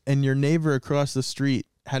Year's, and your neighbor across the street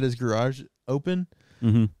had his garage open,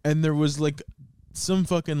 Mm-hmm. and there was like some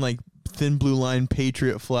fucking like thin blue line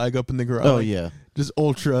Patriot flag up in the garage. Oh like, yeah, just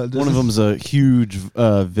ultra. one of them's a huge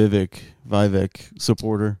Vivek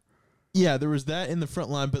supporter. Yeah, there was that in the front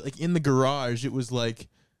line, but like in the garage, it was like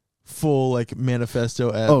full like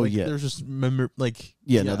manifesto. Oh, like, yeah. there's just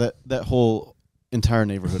Yeah, no, that whole entire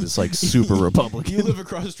neighborhood is like super Republican. You live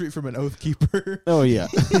across the street from an oath keeper. Oh yeah,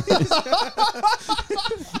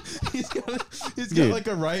 he's got Dude. like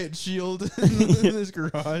a riot shield in his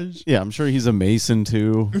garage. yeah. I'm sure he's a Mason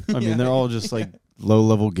too. I mean, Yeah. they're all just like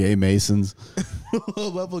low-level gay Masons. Low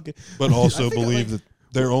level. But also I think believe that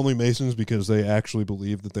they're only Masons because they actually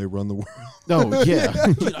believe that they run the world. Oh yeah,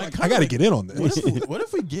 Dude, I got to get in on this. What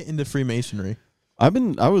if we get into Freemasonry? I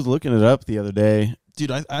was looking it up the other day.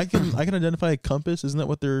 Dude, I can identify a compass. Isn't that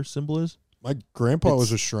what their symbol is? My grandpa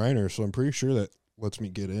was It's- a Shriner, so I'm pretty sure that lets me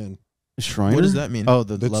get in. Shriner. What does that mean? Oh,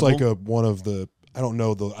 the It's level? like one of the. I don't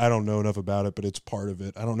know enough about it, but it's part of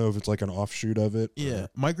it. I don't know if it's like an offshoot of it. Yeah,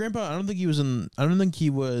 my grandpa. I don't think he was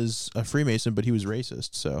a Freemason, but he was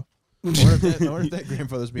racist. So I wonder if that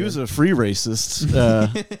grandfather's. He was a free racist.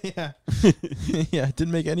 Yeah, yeah.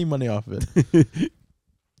 Didn't make any money off of it.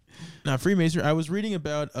 Now Freemasonry. I was reading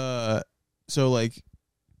about so like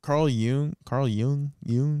Carl Jung. How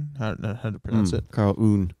to pronounce it? Carl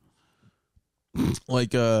Jung.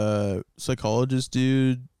 Like psychologist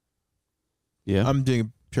dude. Yeah. I'm doing a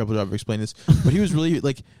terrible job of explaining this, but he was really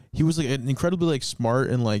like an incredibly like smart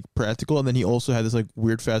and like practical, and then he also had this like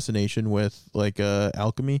weird fascination with like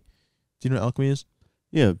alchemy. Do you know what alchemy is?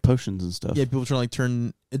 Yeah, potions and stuff. Yeah, people trying to like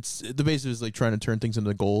turn the basis is like trying to turn things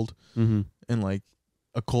into gold Mm-hmm. and like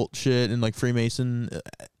occult shit and like Freemason.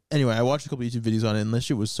 Anyway, I watched a couple YouTube videos on it, and this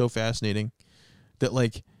shit was so fascinating that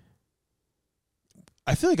like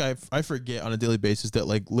I feel like I forget on a daily basis that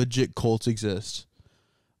like legit cults exist.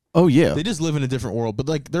 Oh yeah. They just live in a different world, but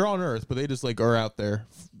like they're on Earth, but they just like are out there,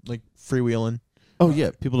 like freewheeling. Oh yeah.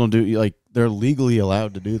 People don't do like they're legally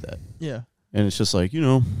allowed to do that, Yeah, and it's just like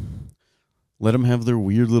let them have their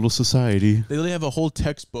weird little society. they literally have a whole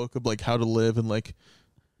textbook of like how to live and like.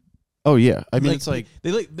 Oh yeah. I mean, it's like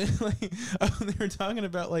they were talking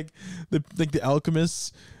about like the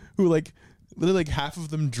alchemists who like literally like half of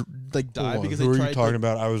them die because Who they are tried. you talking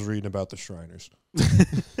about? I was reading about the Shriners.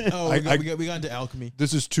 Oh, we got into alchemy.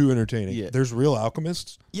 This is too entertaining. Yeah. There's real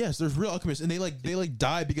alchemists. Yes, there's real alchemists, and they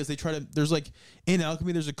die because they try to. There's like in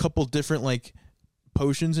alchemy, there's a couple different like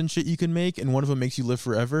potions and shit you can make, and one of them makes you live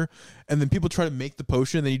forever. And then people try to make the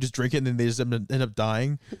potion, and then you just drink it, and then they just end up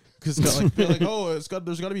dying because it's got like they're like, oh, there's got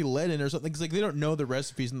to be lead in it or something. Because like they don't know the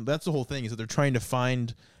recipes, and that's the whole thing is that they're trying to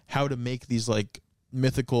find how to make these like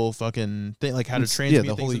mythical fucking thing, like how to transmute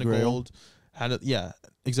the things Holy into Grail. gold. How to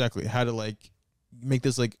how to like make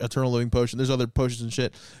this like eternal living potion. There's other potions and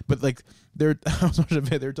shit, but like I was watching a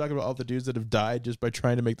video, they were talking about all the dudes that have died just by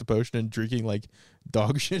trying to make the potion and drinking like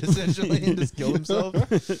dog shit essentially and just kill themselves.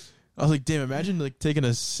 I was like, damn, imagine like taking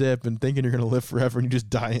a sip and thinking you're gonna live forever and you just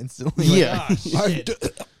die instantly. Like, Yeah. ah, shit,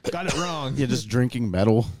 got it wrong. yeah, just drinking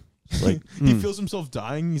metal. It's like He feels himself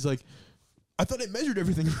dying. He's like, I thought I measured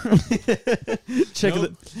everything. check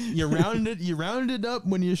Nope. You rounded it up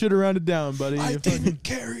when you should have rounded down, buddy. I You fucking- didn't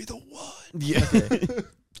carry the one. Yeah.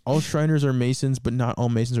 All Shriners are Masons, but not all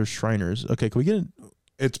Masons are Shriners. Okay, can we get in?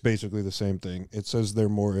 It's basically the same thing. It says they're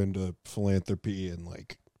more into philanthropy and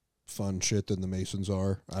like fun shit than the Masons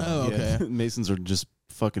are. I don't Oh, know. okay. Masons are just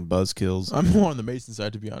fucking buzzkills. I'm more on the Mason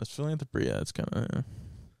side, to be honest. Philanthropy, yeah, it's kind of.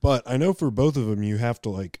 But I know for both of them, you have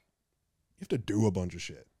to do a bunch of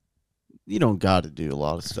shit. You don't got to do a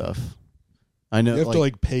lot of stuff. I know. You have to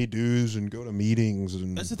like pay dues and go to meetings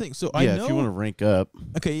and. That's the thing. So yeah, I know. if you want to rank up.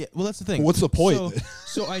 Okay, yeah. Well, that's the thing. What's the point?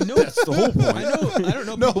 So I know That's the whole point. I know. I don't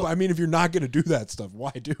know. No, people- but I mean, if you're not going to do that stuff,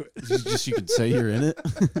 why do it? It's just you can say you're in it.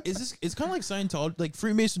 Is this? It's kind of like Scientology. Like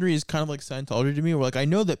Freemasonry is kind of like Scientology to me. Where like I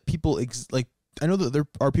know that people I know that there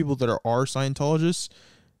are people that are Scientologists.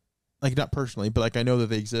 Like not personally, but like I know that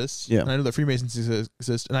they exist. Yeah. And I know that Freemasons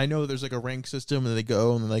exist, and I know that there's like a rank system, and they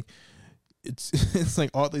go and like. It's like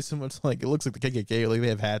oddly similar to like it looks like the KKK. Like they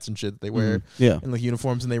have hats and shit that they wear Yeah. and like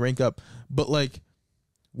uniforms and they rank up. But like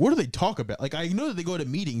what do they talk about? Like, I know that they go to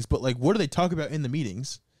meetings, but like, what do they talk about in the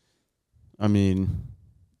meetings? I mean,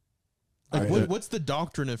 like, what's the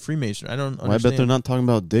doctrine of Freemasonry? I don't understand. I bet they're not talking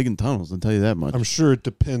about digging tunnels. I'll tell you that much. I'm sure it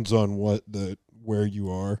depends on where you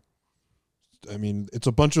are. I mean, it's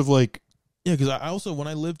a bunch of like. Yeah, because I also, when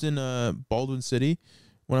I lived in Baldwin City,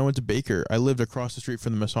 when I went to Baker, I lived across the street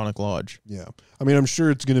from the Masonic Lodge. Yeah, I mean, I'm sure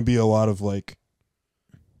it's going to be a lot of like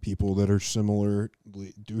people that are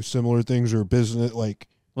do similar things or business like.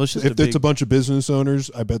 Well, it's just if it's a bunch of business owners,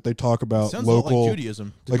 I bet they talk about local, like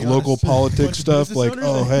Judaism, like local politics stuff. Like,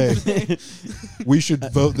 oh, hey, we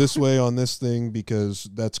should vote this way on this thing because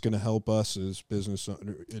that's going to help us as business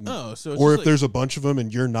owners. Or if there's a bunch of them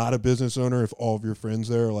and you're not a business owner, if all of your friends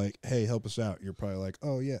there are like, hey, help us out, you're probably like,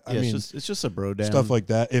 oh yeah. I mean, it's just a bro down stuff like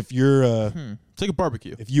that. If you're it's like a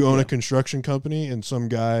barbecue. If you own a construction company and some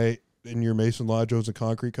guy in your Mason Lodge owns a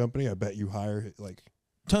concrete company, I bet you hire like.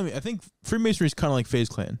 Tell me, I think Freemasonry is kind of like FaZe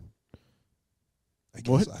Clan. I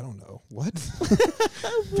guess, I don't know. What?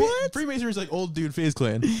 What? Freemasonry is like old dude FaZe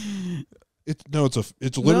Clan.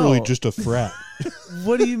 It's literally just a frat.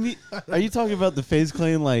 What do you mean? Are you talking about the FaZe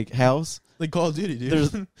Clan like house? Like Call of Duty,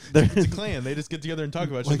 dude. It's a clan. They just get together and talk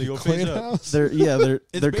about shit. They go phase up.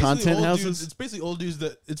 They're content houses. Dudes, it's basically old dudes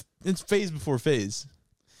that it's phase before phase.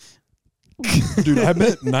 Dude, I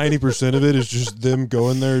bet 90% of it is just them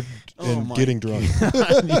going there and getting drunk.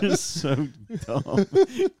 God, you're so dumb.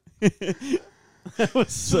 That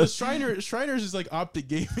was so Shriners is like Optic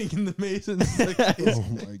Gaming in the Masons. Like, oh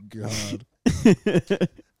my god.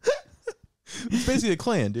 It's basically a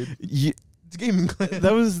clan, dude. It's a gaming clan.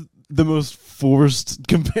 That was the most forced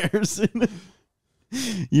comparison.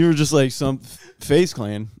 You were just like some FaZe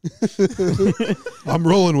Clan. I'm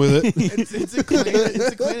rolling with it. It's a clan.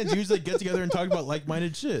 It's a clan of dudes that get together and talk about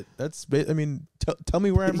like-minded shit. That's. I mean, tell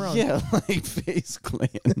me where I'm wrong. Yeah, like FaZe Clan.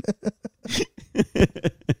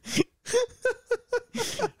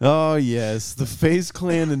 Oh yes, the FaZe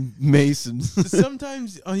Clan and Masons.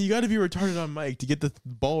 Sometimes you got to be retarded on mic to get the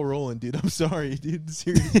ball rolling, dude. I'm sorry, dude.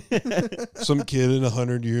 Seriously. Some kid in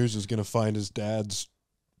 100 years is gonna find his dad's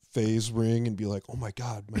FaZe ring and be like, "Oh my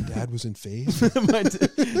god, my dad was in FaZe."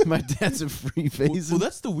 my dad's a free FaZe. Well,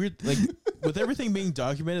 that's the weird. Like with everything being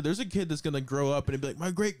documented, there's a kid that's gonna grow up and be like,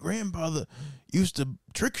 "My great grandfather used to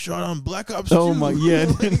trick shot on Black Ops 2." Oh my yeah.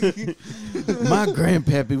 My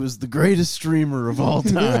grandpappy was the greatest streamer of all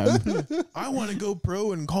time. I want to go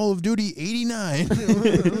pro in Call of Duty '89.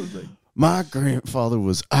 My grandfather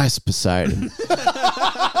was Ice Poseidon.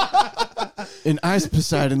 And Ice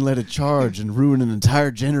Poseidon led a charge and ruined an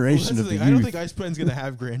entire generation of the youth. I don't think Ice Poseidon's going to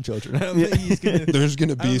have grandchildren. I don't think he's going to. There's going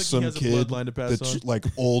to be some kid that's like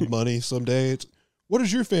old money someday. What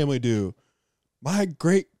does your family do? My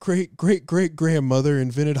great grandmother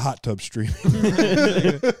invented hot tub streaming.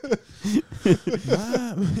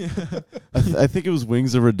 I think it was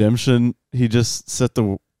Wings of Redemption. He just set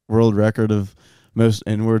the world record of most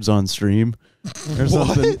N-words on stream. Or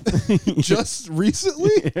something. Just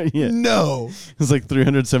recently? Yeah. No. It was like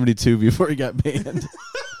 372 before he got banned.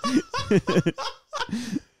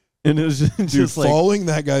 And it was just like following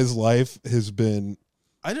that guy's life has been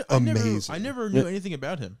amazing. I never knew anything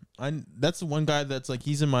about him. That's the one guy that's like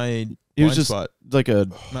he's in my he was just spot. Like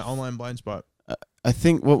my online blind spot. I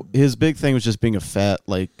think his big thing was just being a fat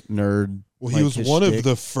like nerd. Well, he was one of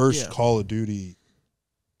the first Call of Duty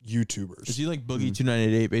YouTubers. Is he like Boogie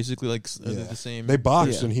 2988? Basically, like the same. They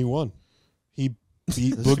boxed and he won. He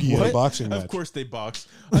beat Boogie in a boxing match. Of course, they boxed.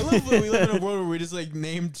 I love when we live in a world where we just like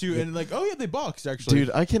name two and like, oh yeah, they boxed actually. Dude,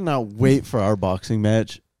 I cannot wait for our boxing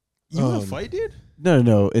match. You want to fight, dude?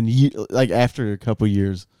 No, and like after a couple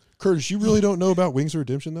years. Curtis, you really don't know about Wings of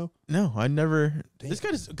Redemption though? No, I never. Damn. This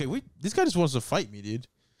guy just wants to fight me, dude.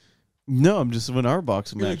 No, I'm just when our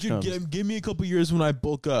boxing match comes. Give me a couple years when I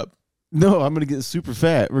bulk up. No, I'm gonna get super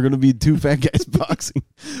fat. We're gonna be two fat guys boxing.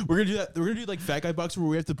 We're gonna do that. We're gonna do like fat guy boxing where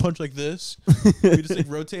we have to punch like this. We just like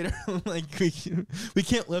rotate our like we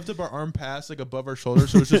can't lift up our arm past like above our shoulder,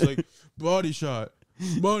 so it's just like body shot.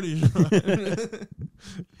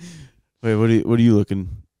 Wait, what are you looking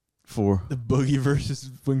for? The Boogie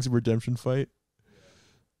versus Wings of Redemption fight.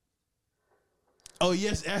 Oh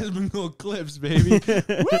yes, Asmongold Clips, baby.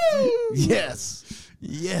 Woo!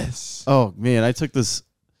 Yes. Oh man, I took this.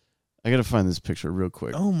 I gotta find this picture real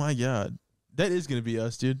quick. Oh my god, that is gonna be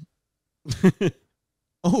us, dude.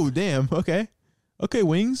 Oh damn. Okay,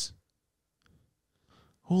 Wings.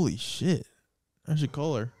 Holy shit, I should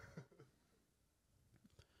call her.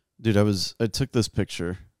 Dude, I took this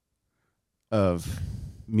picture of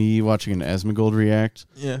me watching an Asmongold react.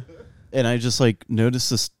 Yeah. and I just like noticed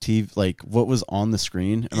this TV, like what was on the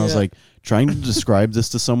screen, and I was like trying to describe this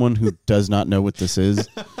to someone who does not know what this is.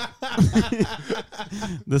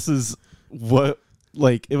 This is what,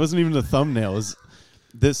 like, it wasn't even a thumbnail. It was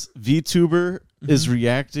this VTuber is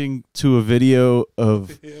reacting to a video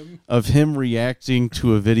of him reacting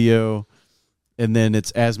to a video, and then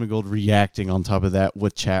it's Asmongold reacting on top of that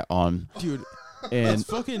with chat on. Dude, and it's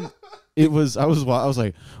fucking. I was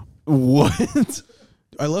like, what?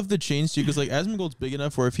 I love the change too, because like Asmongold's big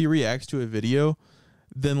enough where if he reacts to a video,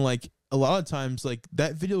 then like a lot of times like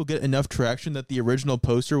that video will get enough traction that the original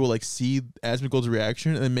poster will like see Asmongold's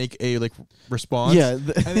reaction and then make a like response. Yeah, and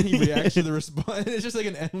then he reacts to the response. It's just like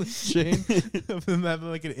an endless chain of them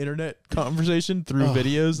having like an internet conversation through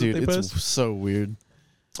videos dude, that they post. it's so weird.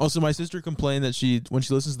 Also, my sister complained that when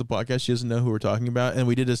she listens to the podcast, she doesn't know who we're talking about, and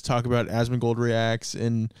we did just talk about Asmongold reacts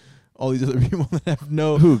and all these other people that have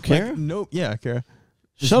no who Kara? Like, yeah, Kara.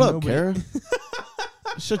 Shut up, Kara.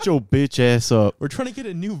 Shut your bitch ass up. We're trying to get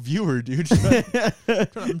a new viewer, dude.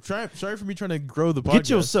 Sorry for me trying to grow the podcast. Get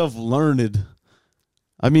yourself learned.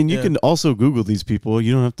 I mean, you can also Google these people.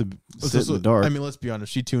 You don't have to sit in the dark. I mean, let's be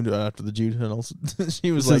honest. She tuned out after the Jew tunnels.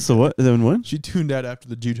 She was Since like, the what? Then what? She tuned out after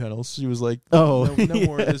the Jew tunnels. She was like, oh, no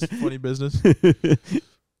more of this funny business.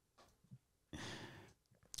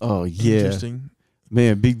 Oh yeah. Interesting.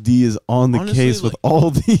 Man, Big D is on the case with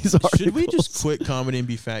all these articles. Should we just quit comedy and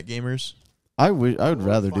be fat gamers? I would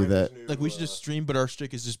rather do that. Like, we should just stream, but our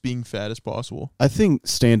shtick is just being fat as possible. I think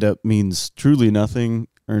stand-up means truly nothing,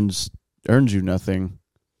 earns you nothing,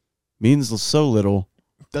 means so little.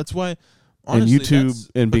 That's why, honestly, and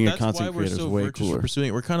YouTube and being a content creator is way cooler. Pursuing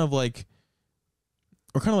it. We're kind of like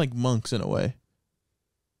monks in a way.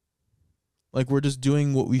 Like, we're just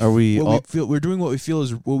doing what we feel. We're doing what we feel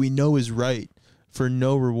is what we know is right for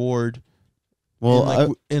no reward.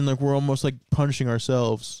 Well, and we're almost like punishing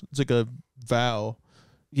ourselves. It's like a vow.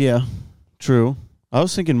 Yeah, true. I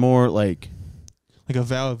was thinking more like a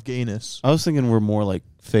vow of gayness. I was thinking we're more like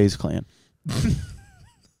FaZe Clan.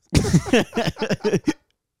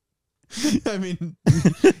 I mean,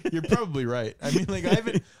 you're probably right. I mean, like I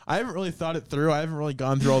haven't really thought it through. I haven't really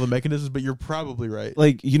gone through all the mechanisms, but you're probably right.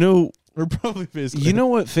 Like, we're probably FaZe Clan. You know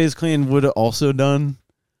what FaZe Clan would have also done?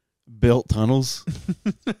 Built tunnels.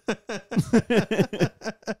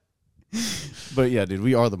 But yeah, dude,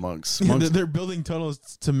 we are the monks. They're building tunnels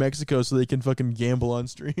to Mexico so they can fucking gamble on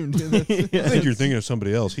stream. Dude, I think you're thinking of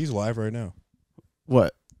somebody else. He's live right now.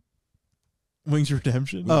 What? Wings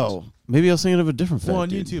Redemption. Oh, maybe I was thinking of a different. Well, on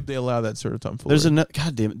YouTube they allow that sort of tomfoolery. There's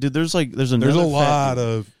God damn it, dude. There's a lot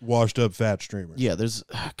of washed up fat streamers. Yeah, there's.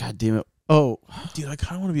 God damn it. Oh, dude, I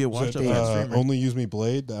kind of want to be a washed up fat streamer. Only Use Me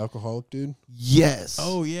Blade, the alcoholic dude. Yes.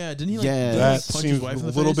 Oh yeah, didn't he? That seems a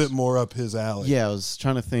little bit more up his alley. Yeah, I was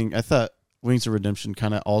trying to think. I thought Wings of Redemption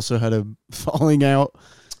kind of also had a falling out.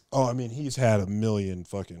 Oh, I mean, he's had a million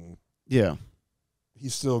fucking. Yeah. He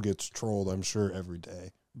still gets trolled, I'm sure, every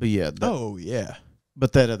day. But yeah. Oh yeah.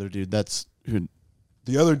 But that other dude, that's who.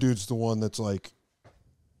 The other dude's the one that's like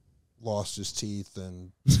lost his teeth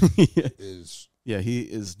and is. Yeah, he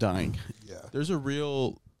is dying. Yeah. There's a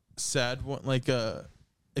real sad one. Like,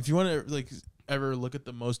 if you want to like ever look at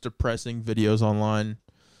the most depressing videos online,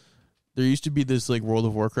 there used to be this like World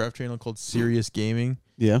of Warcraft channel called Serious Gaming.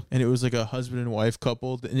 Yeah. And it was like a husband and wife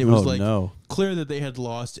couple, and it was clear that they had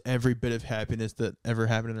lost every bit of happiness that ever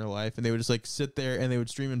happened in their life, and they would just like sit there and they would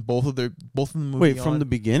stream in both of them. Wait, from the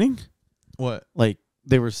beginning? What? Like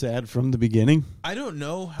they were sad from the beginning? I don't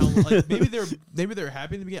know how. Like maybe they're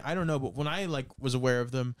happy in the beginning. I don't know, but when I like was aware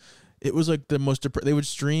of them, it was like the most. They would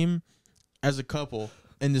stream as a couple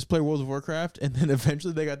and just play World of Warcraft, and then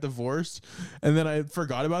eventually they got divorced, and then I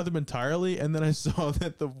forgot about them entirely, and then I saw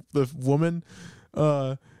that the woman,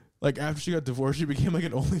 like after she got divorced, she became like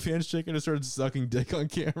an OnlyFans chick and started sucking dick on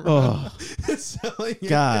camera. Oh,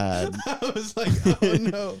 God! I was like, oh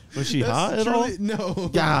no. Was she hot at all?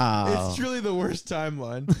 No. God. It's truly the worst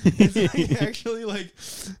timeline. It's like actually like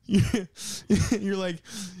you're like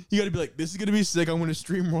you got to be like, this is gonna be sick. I'm gonna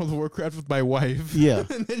stream World of Warcraft with my wife. Yeah.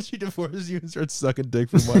 And then she divorces you and starts sucking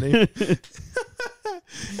dick for money.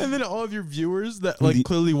 And then all of your viewers that like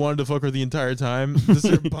clearly wanted to fuck her the entire time just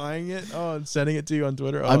start buying it and sending it to you on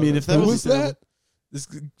Twitter. I mean, if that was that this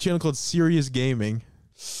channel called Serious Gaming.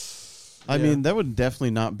 I mean, that would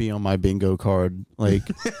definitely not be on my bingo card, like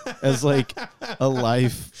as like a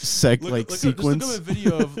life sequence. Just look at a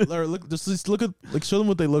video of, or just look at like show them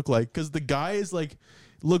what they look like, because the guy is like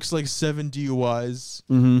looks like 7 DUIs.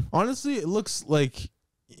 Mm-hmm. Honestly, it looks like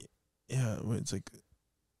it's like.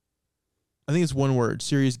 I think it's one word.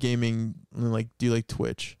 Serious Gaming. And like, do you like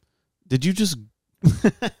Twitch? Did you just?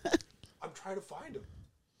 I'm trying to find him.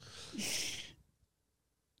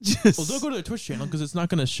 Just, Well, don't go to their Twitch channel because it's not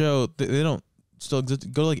going to show. They don't still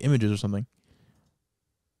exist. Go to like images or something.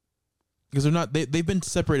 Because they're not. They've been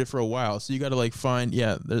separated for a while, so you got to like find.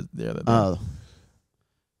 Yeah, they're oh.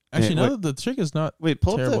 Actually, Wait, no, the chick is not. Wait,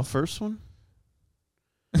 pull terrible. up that first one.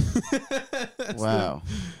 Wow.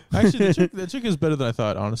 Actually, the chick is better than I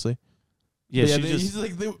thought. Honestly. Yeah, But she just. he's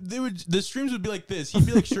like they would. The streams would be like this. He'd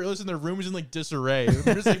be like shirtless in their rooms in like disarray.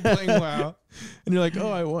 They're just like playing WoW, and you're like,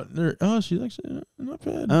 oh, I want her. Oh, she's actually not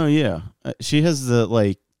bad. Oh yeah, she has the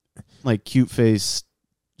like cute face,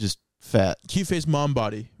 just fat. Cute face mom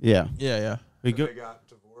body. Yeah. Yeah. We go. They got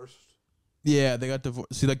divorced. Yeah, they got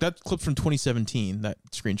divorced. See, like that clip's from 2017. That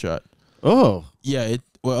screenshot. Oh. Yeah.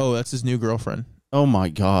 That's his new girlfriend. Oh my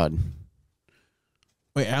God.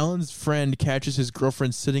 Wait, Alan's friend catches his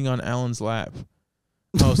girlfriend sitting on Alan's lap.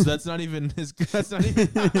 Oh, so that's not even his. That's not even.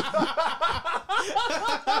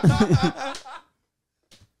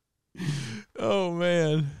 Oh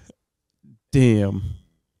man. Damn.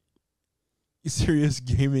 Serious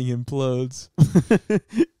gaming implodes.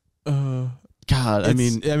 God, I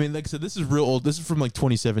mean, like I said, this is real old. This is from like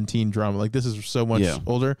 2017 drama. Like this is so much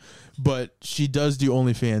older. But she does do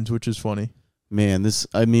OnlyFans, which is funny. man, this.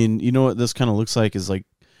 I mean, you know what this kind of looks like is like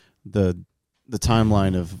the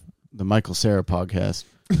timeline of the Michael Cera podcast.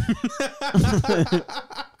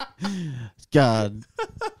 God,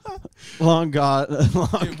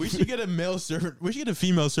 Dude, we should get a male servant. We should get a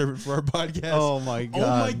female servant for our podcast. Oh my God!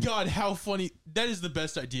 Oh my God! How funny! That is the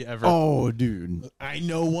best idea ever. Oh, dude, I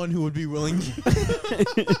know one who would be willing.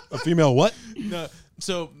 A female what? No,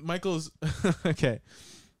 so Michael's okay.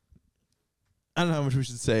 I don't know how much we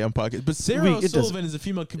should say on podcast, but Sarah O'Sullivan is a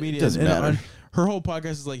female comedian. Doesn't matter. Her whole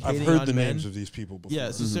podcast is like hating I've heard on the men. names of these people before.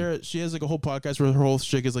 Yeah, so Sarah, she has like a whole podcast where her whole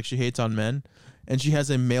shtick is like she hates on men, and she has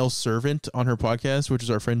a male servant on her podcast, which is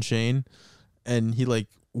our friend Shane, and he like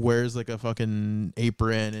wears like a fucking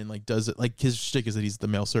apron and like does it like his shtick is that he's the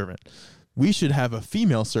male servant. We should have a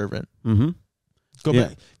female servant. Mm-hmm. Go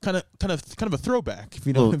back, kind of a throwback, if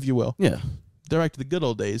you know, if you will. Yeah, they're back to the good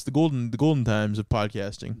old days, the golden times of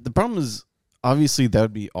podcasting. the problem is obviously that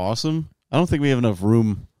would be awesome. I don't think we have enough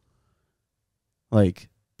room. Like,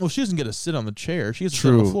 well, she doesn't get to sit on the chair; she gets to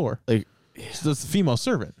sit on the floor. Like, so that's the female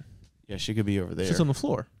servant. yeah, she could be over there. She's on the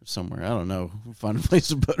floor somewhere. I don't know. We'll find a place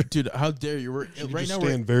to put her. Dude, how dare you? Right now,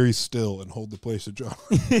 stand very still and hold the place of John.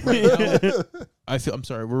 Right now, I'm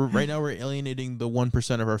sorry. We're alienating the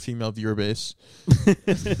 1% of our female viewer base.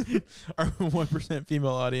 Our 1% female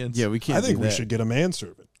audience. Yeah, we can't. I think do we that. should get a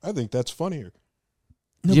manservant. I think that's funnier.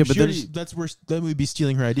 No, yeah, but but then we'd be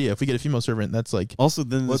stealing her idea. If we get a female servant, that's like also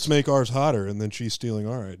then Let's make ours hotter, and then she's stealing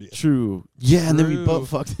our idea. true. Yeah, and then we True. butt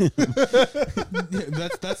fucked him. yeah,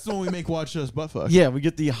 that's the one we make watch us butt fuck. Yeah, we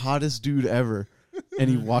get the hottest dude ever,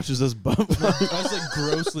 and he watches us butt fuck. That's like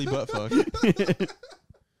grossly butt fuck.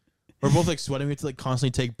 We're both like sweating. We have to like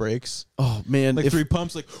constantly take breaks. Oh man, Like 3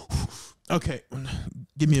 pumps. Like, okay,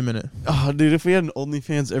 give me a minute. Oh, dude, if we had an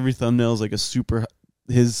OnlyFans, every thumbnail is like his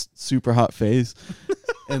super hot face,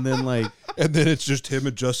 and then like, And then it's just him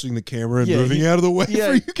adjusting the camera and Yeah, moving out of the way yeah,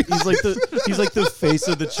 for you guys. he's like the face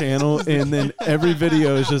of the channel, and then every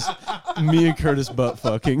video is just me and Curtis butt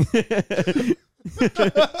fucking.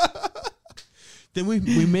 Then we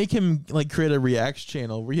make him like create a reacts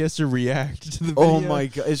channel where he has to react to the video. Oh my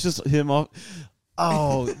God, it's just him off.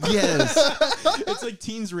 Oh yes, It's like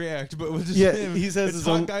teens react, but with just Yeah, him. he has It's his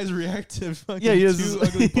hot own- guys react to fucking Yeah, he has two his-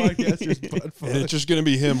 ugly podcasters butt fuck. And it's just going to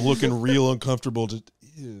be him looking real uncomfortable.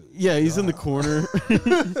 yeah, he's in the corner.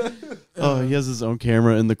 Oh, he has his own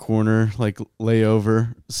camera in the corner, like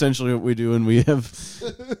layover. Essentially, what we do, and we have.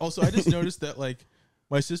 Also, I just noticed that like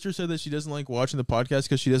my sister said that she doesn't like watching the podcast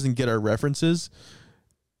because she doesn't get our references.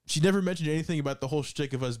 She never mentioned anything about the whole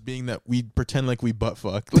shtick of us being that we pretend like we butt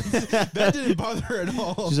fuck. Like, that didn't bother her at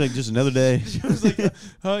all. She's like, just another day. She was like,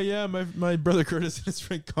 "Oh yeah, my brother Curtis and his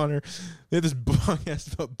friend Connor, they had this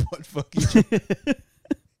podcast about butt fucking."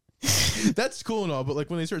 That's cool and all, but like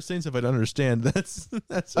when they start saying stuff I don't understand, that's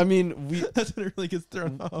I mean, that's when it really gets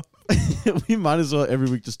thrown off. we might as well every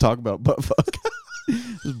week just talk about butt fuck.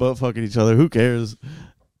 Just butt fucking each other. Who cares?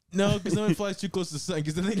 No, because then it flies too close to the sun.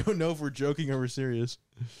 Because then they don't know if we're joking or we're serious.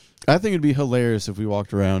 I think it'd be hilarious if we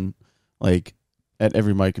walked around like at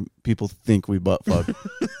every mic and people think we butt fuck.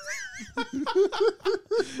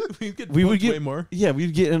 We would get way more. Yeah,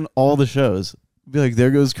 we'd get in all the shows. Be like,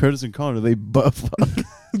 there goes Curtis and Connor. They butt fuck.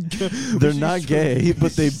 They're not gay,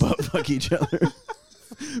 but they butt fuck each other.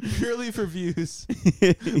 Purely for views.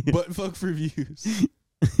 Butt fuck for views.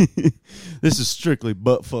 This is strictly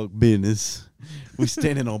butt fuck business. We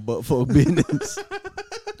standing on butt fuck business.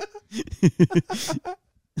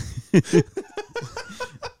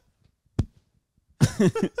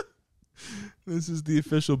 This is the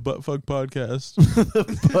official buttfuck podcast.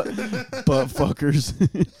 Butt fuckers.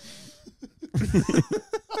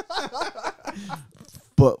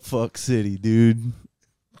 Butt fuck city, dude.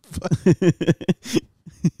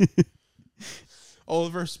 All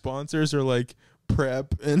of our sponsors are like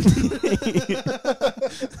Prep and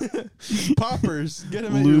Poppers. Get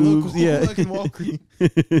them at your Lubes, local yeah. fucking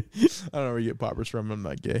Walgreens. I don't know where you get Poppers from. I'm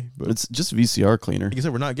not gay, but It's just VCR cleaner. like I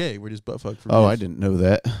said, we're not gay. We're just buttfuck. For Oh, views. I didn't know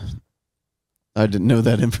that. I didn't know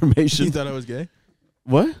that information. You thought I was gay?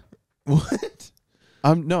 What? What?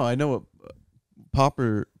 I know what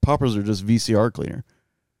poppers are just VCR cleaner.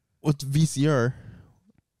 What's VCR?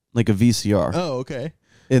 Like a VCR. Oh, okay.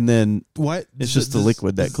 And then What? it's just the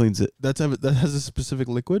liquid that cleans it. That has a specific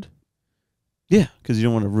liquid. Yeah, because you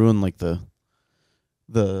don't want to ruin like the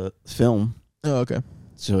film. Oh, okay.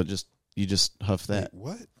 So you just huff that. Wait,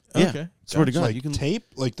 what? Yeah. Okay. Swear to It's God, like you can. tape,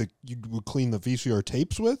 like you would clean the VCR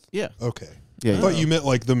tapes with. Yeah. Okay. Yeah. I yeah. thut you meant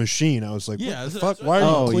like the machine. I was like, Yeah, what the that's- fuck? Why are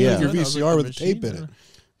Oh, you cleaning yeah. your I was like, VCR the with machine? tape in it?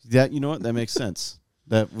 That, you know what? That makes sense.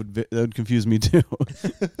 That would confuse me too.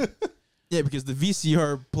 Yeah, because the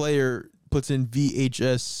VCR player puts in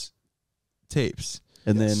VHS tapes,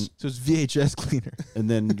 And then so it's VHS cleaner.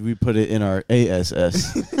 we put it in our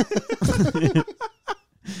ASS.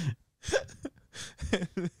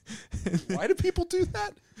 Why do people do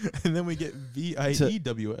that? And then we get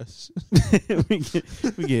VIEWS.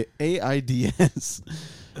 we get AIDS.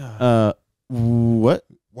 What?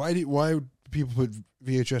 Why do people put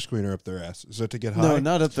VHS cleaner up their ass? Is that to get high? No,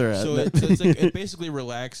 not up there. So it's like it basically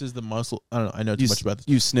relaxes the muscle. I don't know. I know too much about this.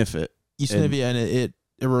 You sniff it. You sniff it, and it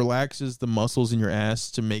relaxes the muscles in your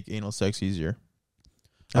ass to make anal sex easier.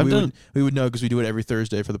 And we would know because we do it every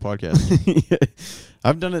Thursday for the podcast.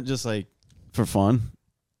 I've done it just like for fun,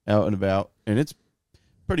 out and about, and it's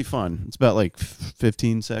pretty fun. It's about like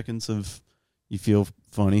 15 seconds of you feel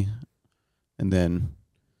funny, and then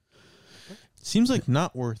Seems like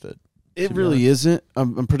not worth it. it really isn't.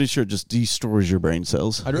 I'm pretty sure it just destroys your brain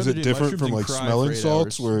cells. I'd Is rather it do different mushrooms from and like cry smelling for 8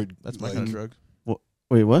 salts? hours. Where That's my like, kind of drug.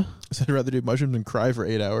 Wait, what? I said I'd rather do mushrooms and cry for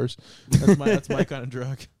 8 hours. That's my kind of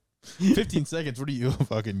drug. 15 seconds. What are you, a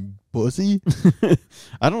fucking pussy?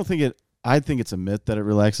 I don't think it. I think it's a myth that it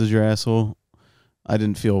relaxes your asshole. I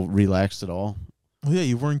didn't feel relaxed at all. Well, yeah,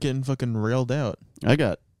 you weren't getting fucking railed out. I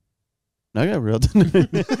got railed. Why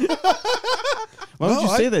would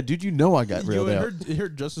you say that, dude? You know I got railed out. It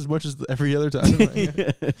hurt just as much as every other time.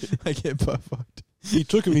 I get butt fucked. he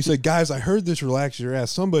took him. He said, "Guys, I heard this relaxes your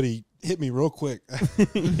ass. Somebody hit me real quick."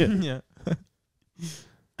 Yeah.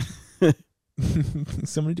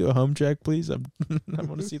 Somebody do a home check, please. I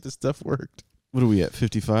want to see if this stuff worked. What are we at?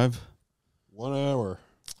 55? 1 hour.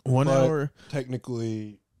 1 But- hour,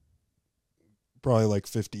 Technically, probably like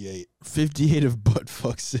 58 58 of butt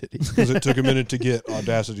fuck city. because it took a minute to get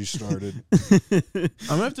Audacity started. I'm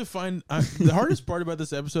gonna have to find. The hardest part about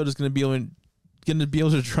this episode is gonna be able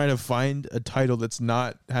to try to find a title that's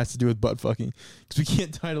not has to do with butt fucking, because we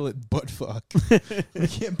can't title it butt fuck. We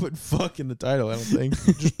can't put fuck in the title. I don't think.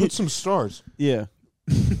 Just put some stars. Yeah.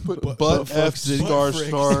 Put Butt butt fuck F city. star Butt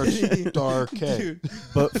star frick. star K. Dude,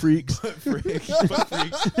 Butt freaks. butt freaks. Butt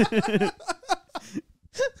freaks.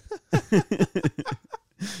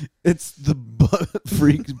 It's the butt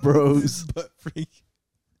freaks bros. Butt freak.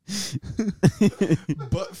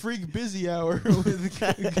 Butt freak busy hour with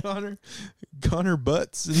Connor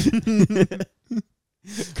Butts.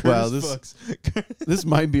 Wow, Curtis this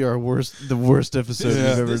might be the worst episode Yeah.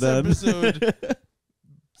 we've ever This done. episode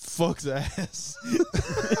fucks ass.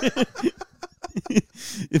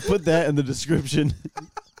 You put that in the description.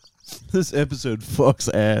 This episode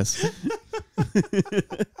fucks ass.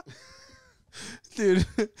 Dude,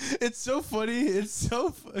 it's so funny. It's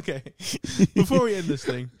so okay. Before we end this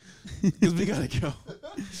thing, because we gotta go.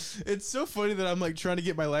 It's so funny that I'm like trying to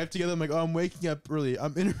get my life together. I'm like, oh, I'm waking up early.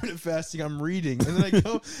 I'm intermittent fasting. I'm reading, and then I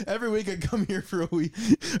go every week. I come here for a week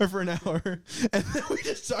or for an hour, and then we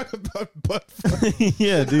just talk about butt fuck.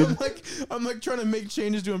 Yeah, dude. I'm like trying to make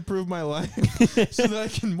changes to improve my life so that I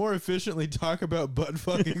can more efficiently talk about butt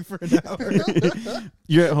fucking for an hour.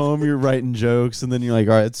 You're at home, you're writing jokes, and then you're like,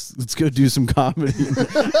 all right, let's go do some comedy.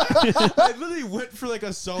 I literally went for like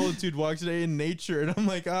a solitude walk today in nature, and I'm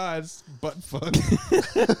like, it's butt fuck.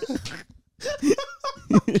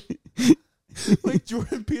 Like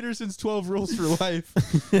Jordan Peterson's 12 Rules for Life,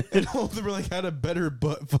 and all of them are like how to better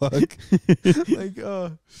butt fuck. Like,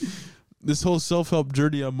 this whole self-help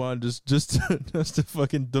journey I'm on just to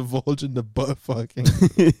fucking divulge into butt fucking.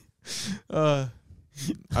 I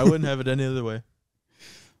wouldn't have it any other way.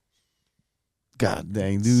 God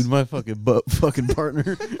dang, dude, my fucking butt fucking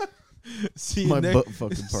partner. See you My next. butt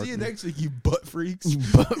fucking See you partner. next week, you butt freaks. You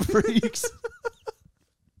butt freaks.